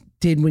guys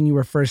did when you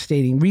were first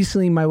dating.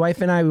 Recently, my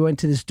wife and I, we went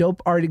to this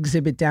dope art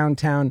exhibit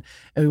downtown,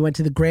 and we went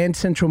to the Grand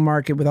Central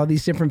Market with all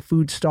these different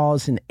food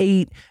stalls and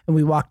ate, and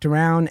we walked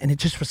around, and it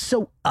just was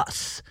so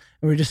us.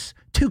 And we're just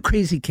two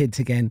crazy kids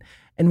again.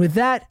 And with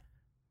that,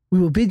 we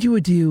will bid you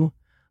adieu.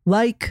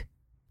 Like,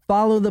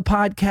 follow the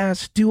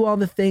podcast, do all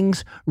the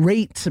things,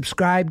 rate,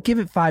 subscribe, give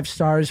it 5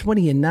 stars. What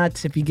are you,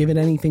 nuts if you give it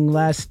anything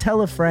less?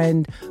 Tell a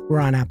friend. We're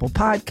on Apple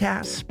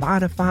Podcasts,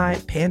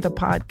 Spotify, Panda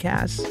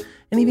Podcasts.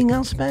 Anything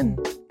else, Ben?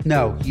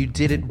 No, you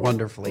did it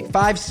wonderfully.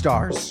 5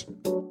 stars.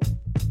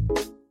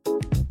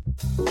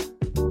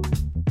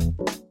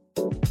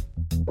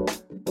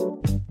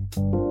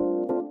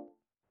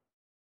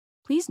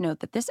 Please note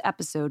that this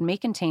episode may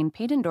contain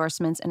paid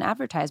endorsements and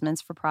advertisements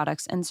for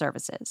products and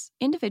services.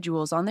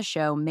 Individuals on the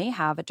show may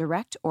have a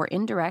direct or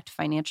indirect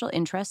financial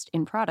interest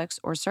in products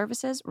or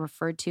services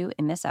referred to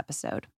in this episode.